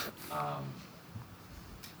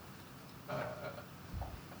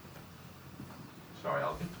sorry,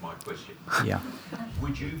 I'll get to my question. Yeah.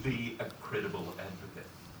 Would you be a credible advocate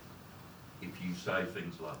if you say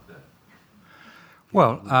things like that?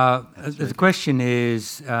 Well, the question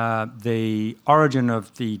is the origin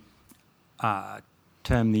of the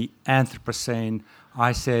term, the Anthropocene.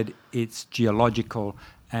 I said it's geological,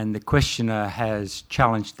 and the questioner has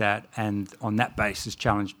challenged that, and on that basis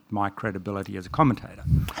challenged my credibility as a commentator.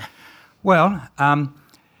 Well,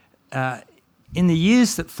 in the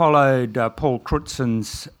years that followed Paul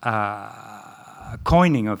Crutzen's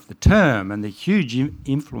coining of the term and the huge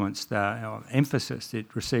influence, emphasis it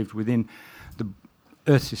received within the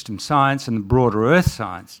Earth system science and the broader Earth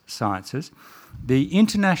sciences, the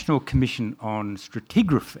International Commission on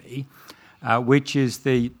Stratigraphy, which is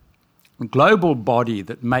the global body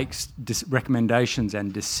that makes recommendations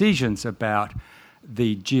and decisions about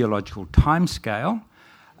the geological timescale,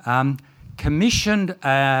 commissioned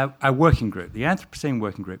a working group, the Anthropocene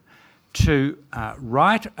Working Group, to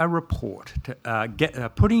write a report,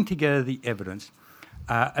 putting together the evidence,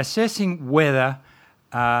 assessing whether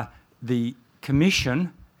the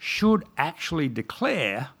Commission should actually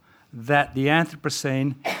declare that the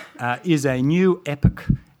Anthropocene is a new epoch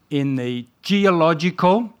in the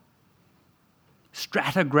geological,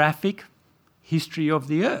 stratigraphic history of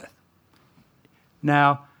the Earth.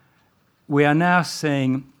 Now, we are now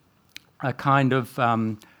seeing a kind of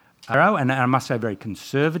and I must say very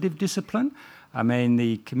conservative discipline. I mean,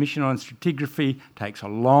 the Commission on Stratigraphy takes a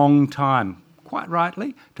long time, quite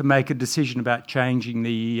rightly, to make a decision about changing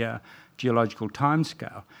the geological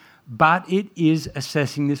timescale. But it is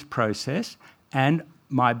assessing this process, and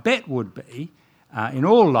my bet would be, in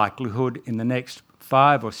all likelihood, in the next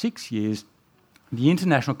 5 or 6 years, the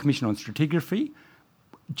International Commission on Stratigraphy,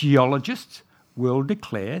 geologists will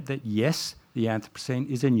declare that, yes, the Anthropocene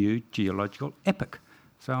is a new geological epoch.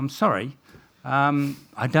 So I'm sorry,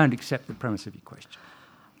 I don't accept the premise of your question.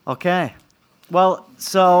 Okay. Well,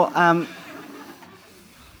 so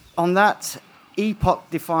on that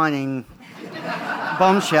epoch-defining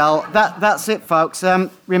bombshell, that's it, folks.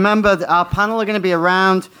 Remember that our panel are going to be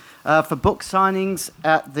around for book signings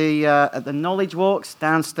at the Knowledge Walks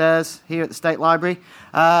downstairs here at the State Library.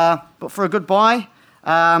 But for a goodbye,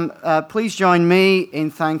 please join me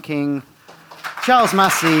in thanking Charles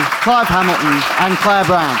Massey, Clive Hamilton, and Claire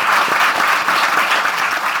Brown.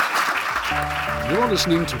 You're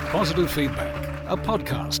listening to Positive Feedback, a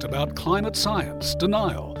podcast about climate science,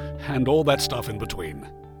 denial, and all that stuff in between.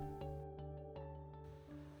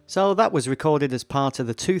 So that was recorded as part of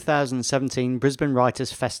the 2017 Brisbane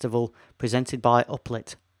Writers' Festival presented by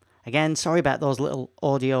Uplit. Again, sorry about those little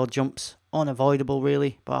audio jumps, unavoidable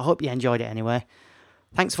really, but I hope you enjoyed it anyway.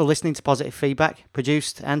 Thanks for listening to Positive Feedback,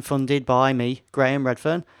 produced and funded by me, Graham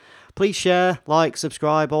Redfern. Please share, like,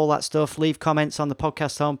 subscribe, all that stuff. Leave comments on the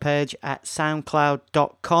podcast homepage at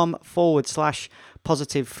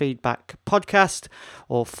soundcloud.com/Positive Feedback Podcast,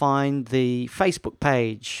 or find the Facebook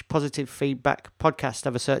page, Positive Feedback Podcast.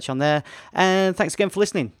 Have a search on there. And thanks again for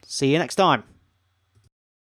listening. See you next time.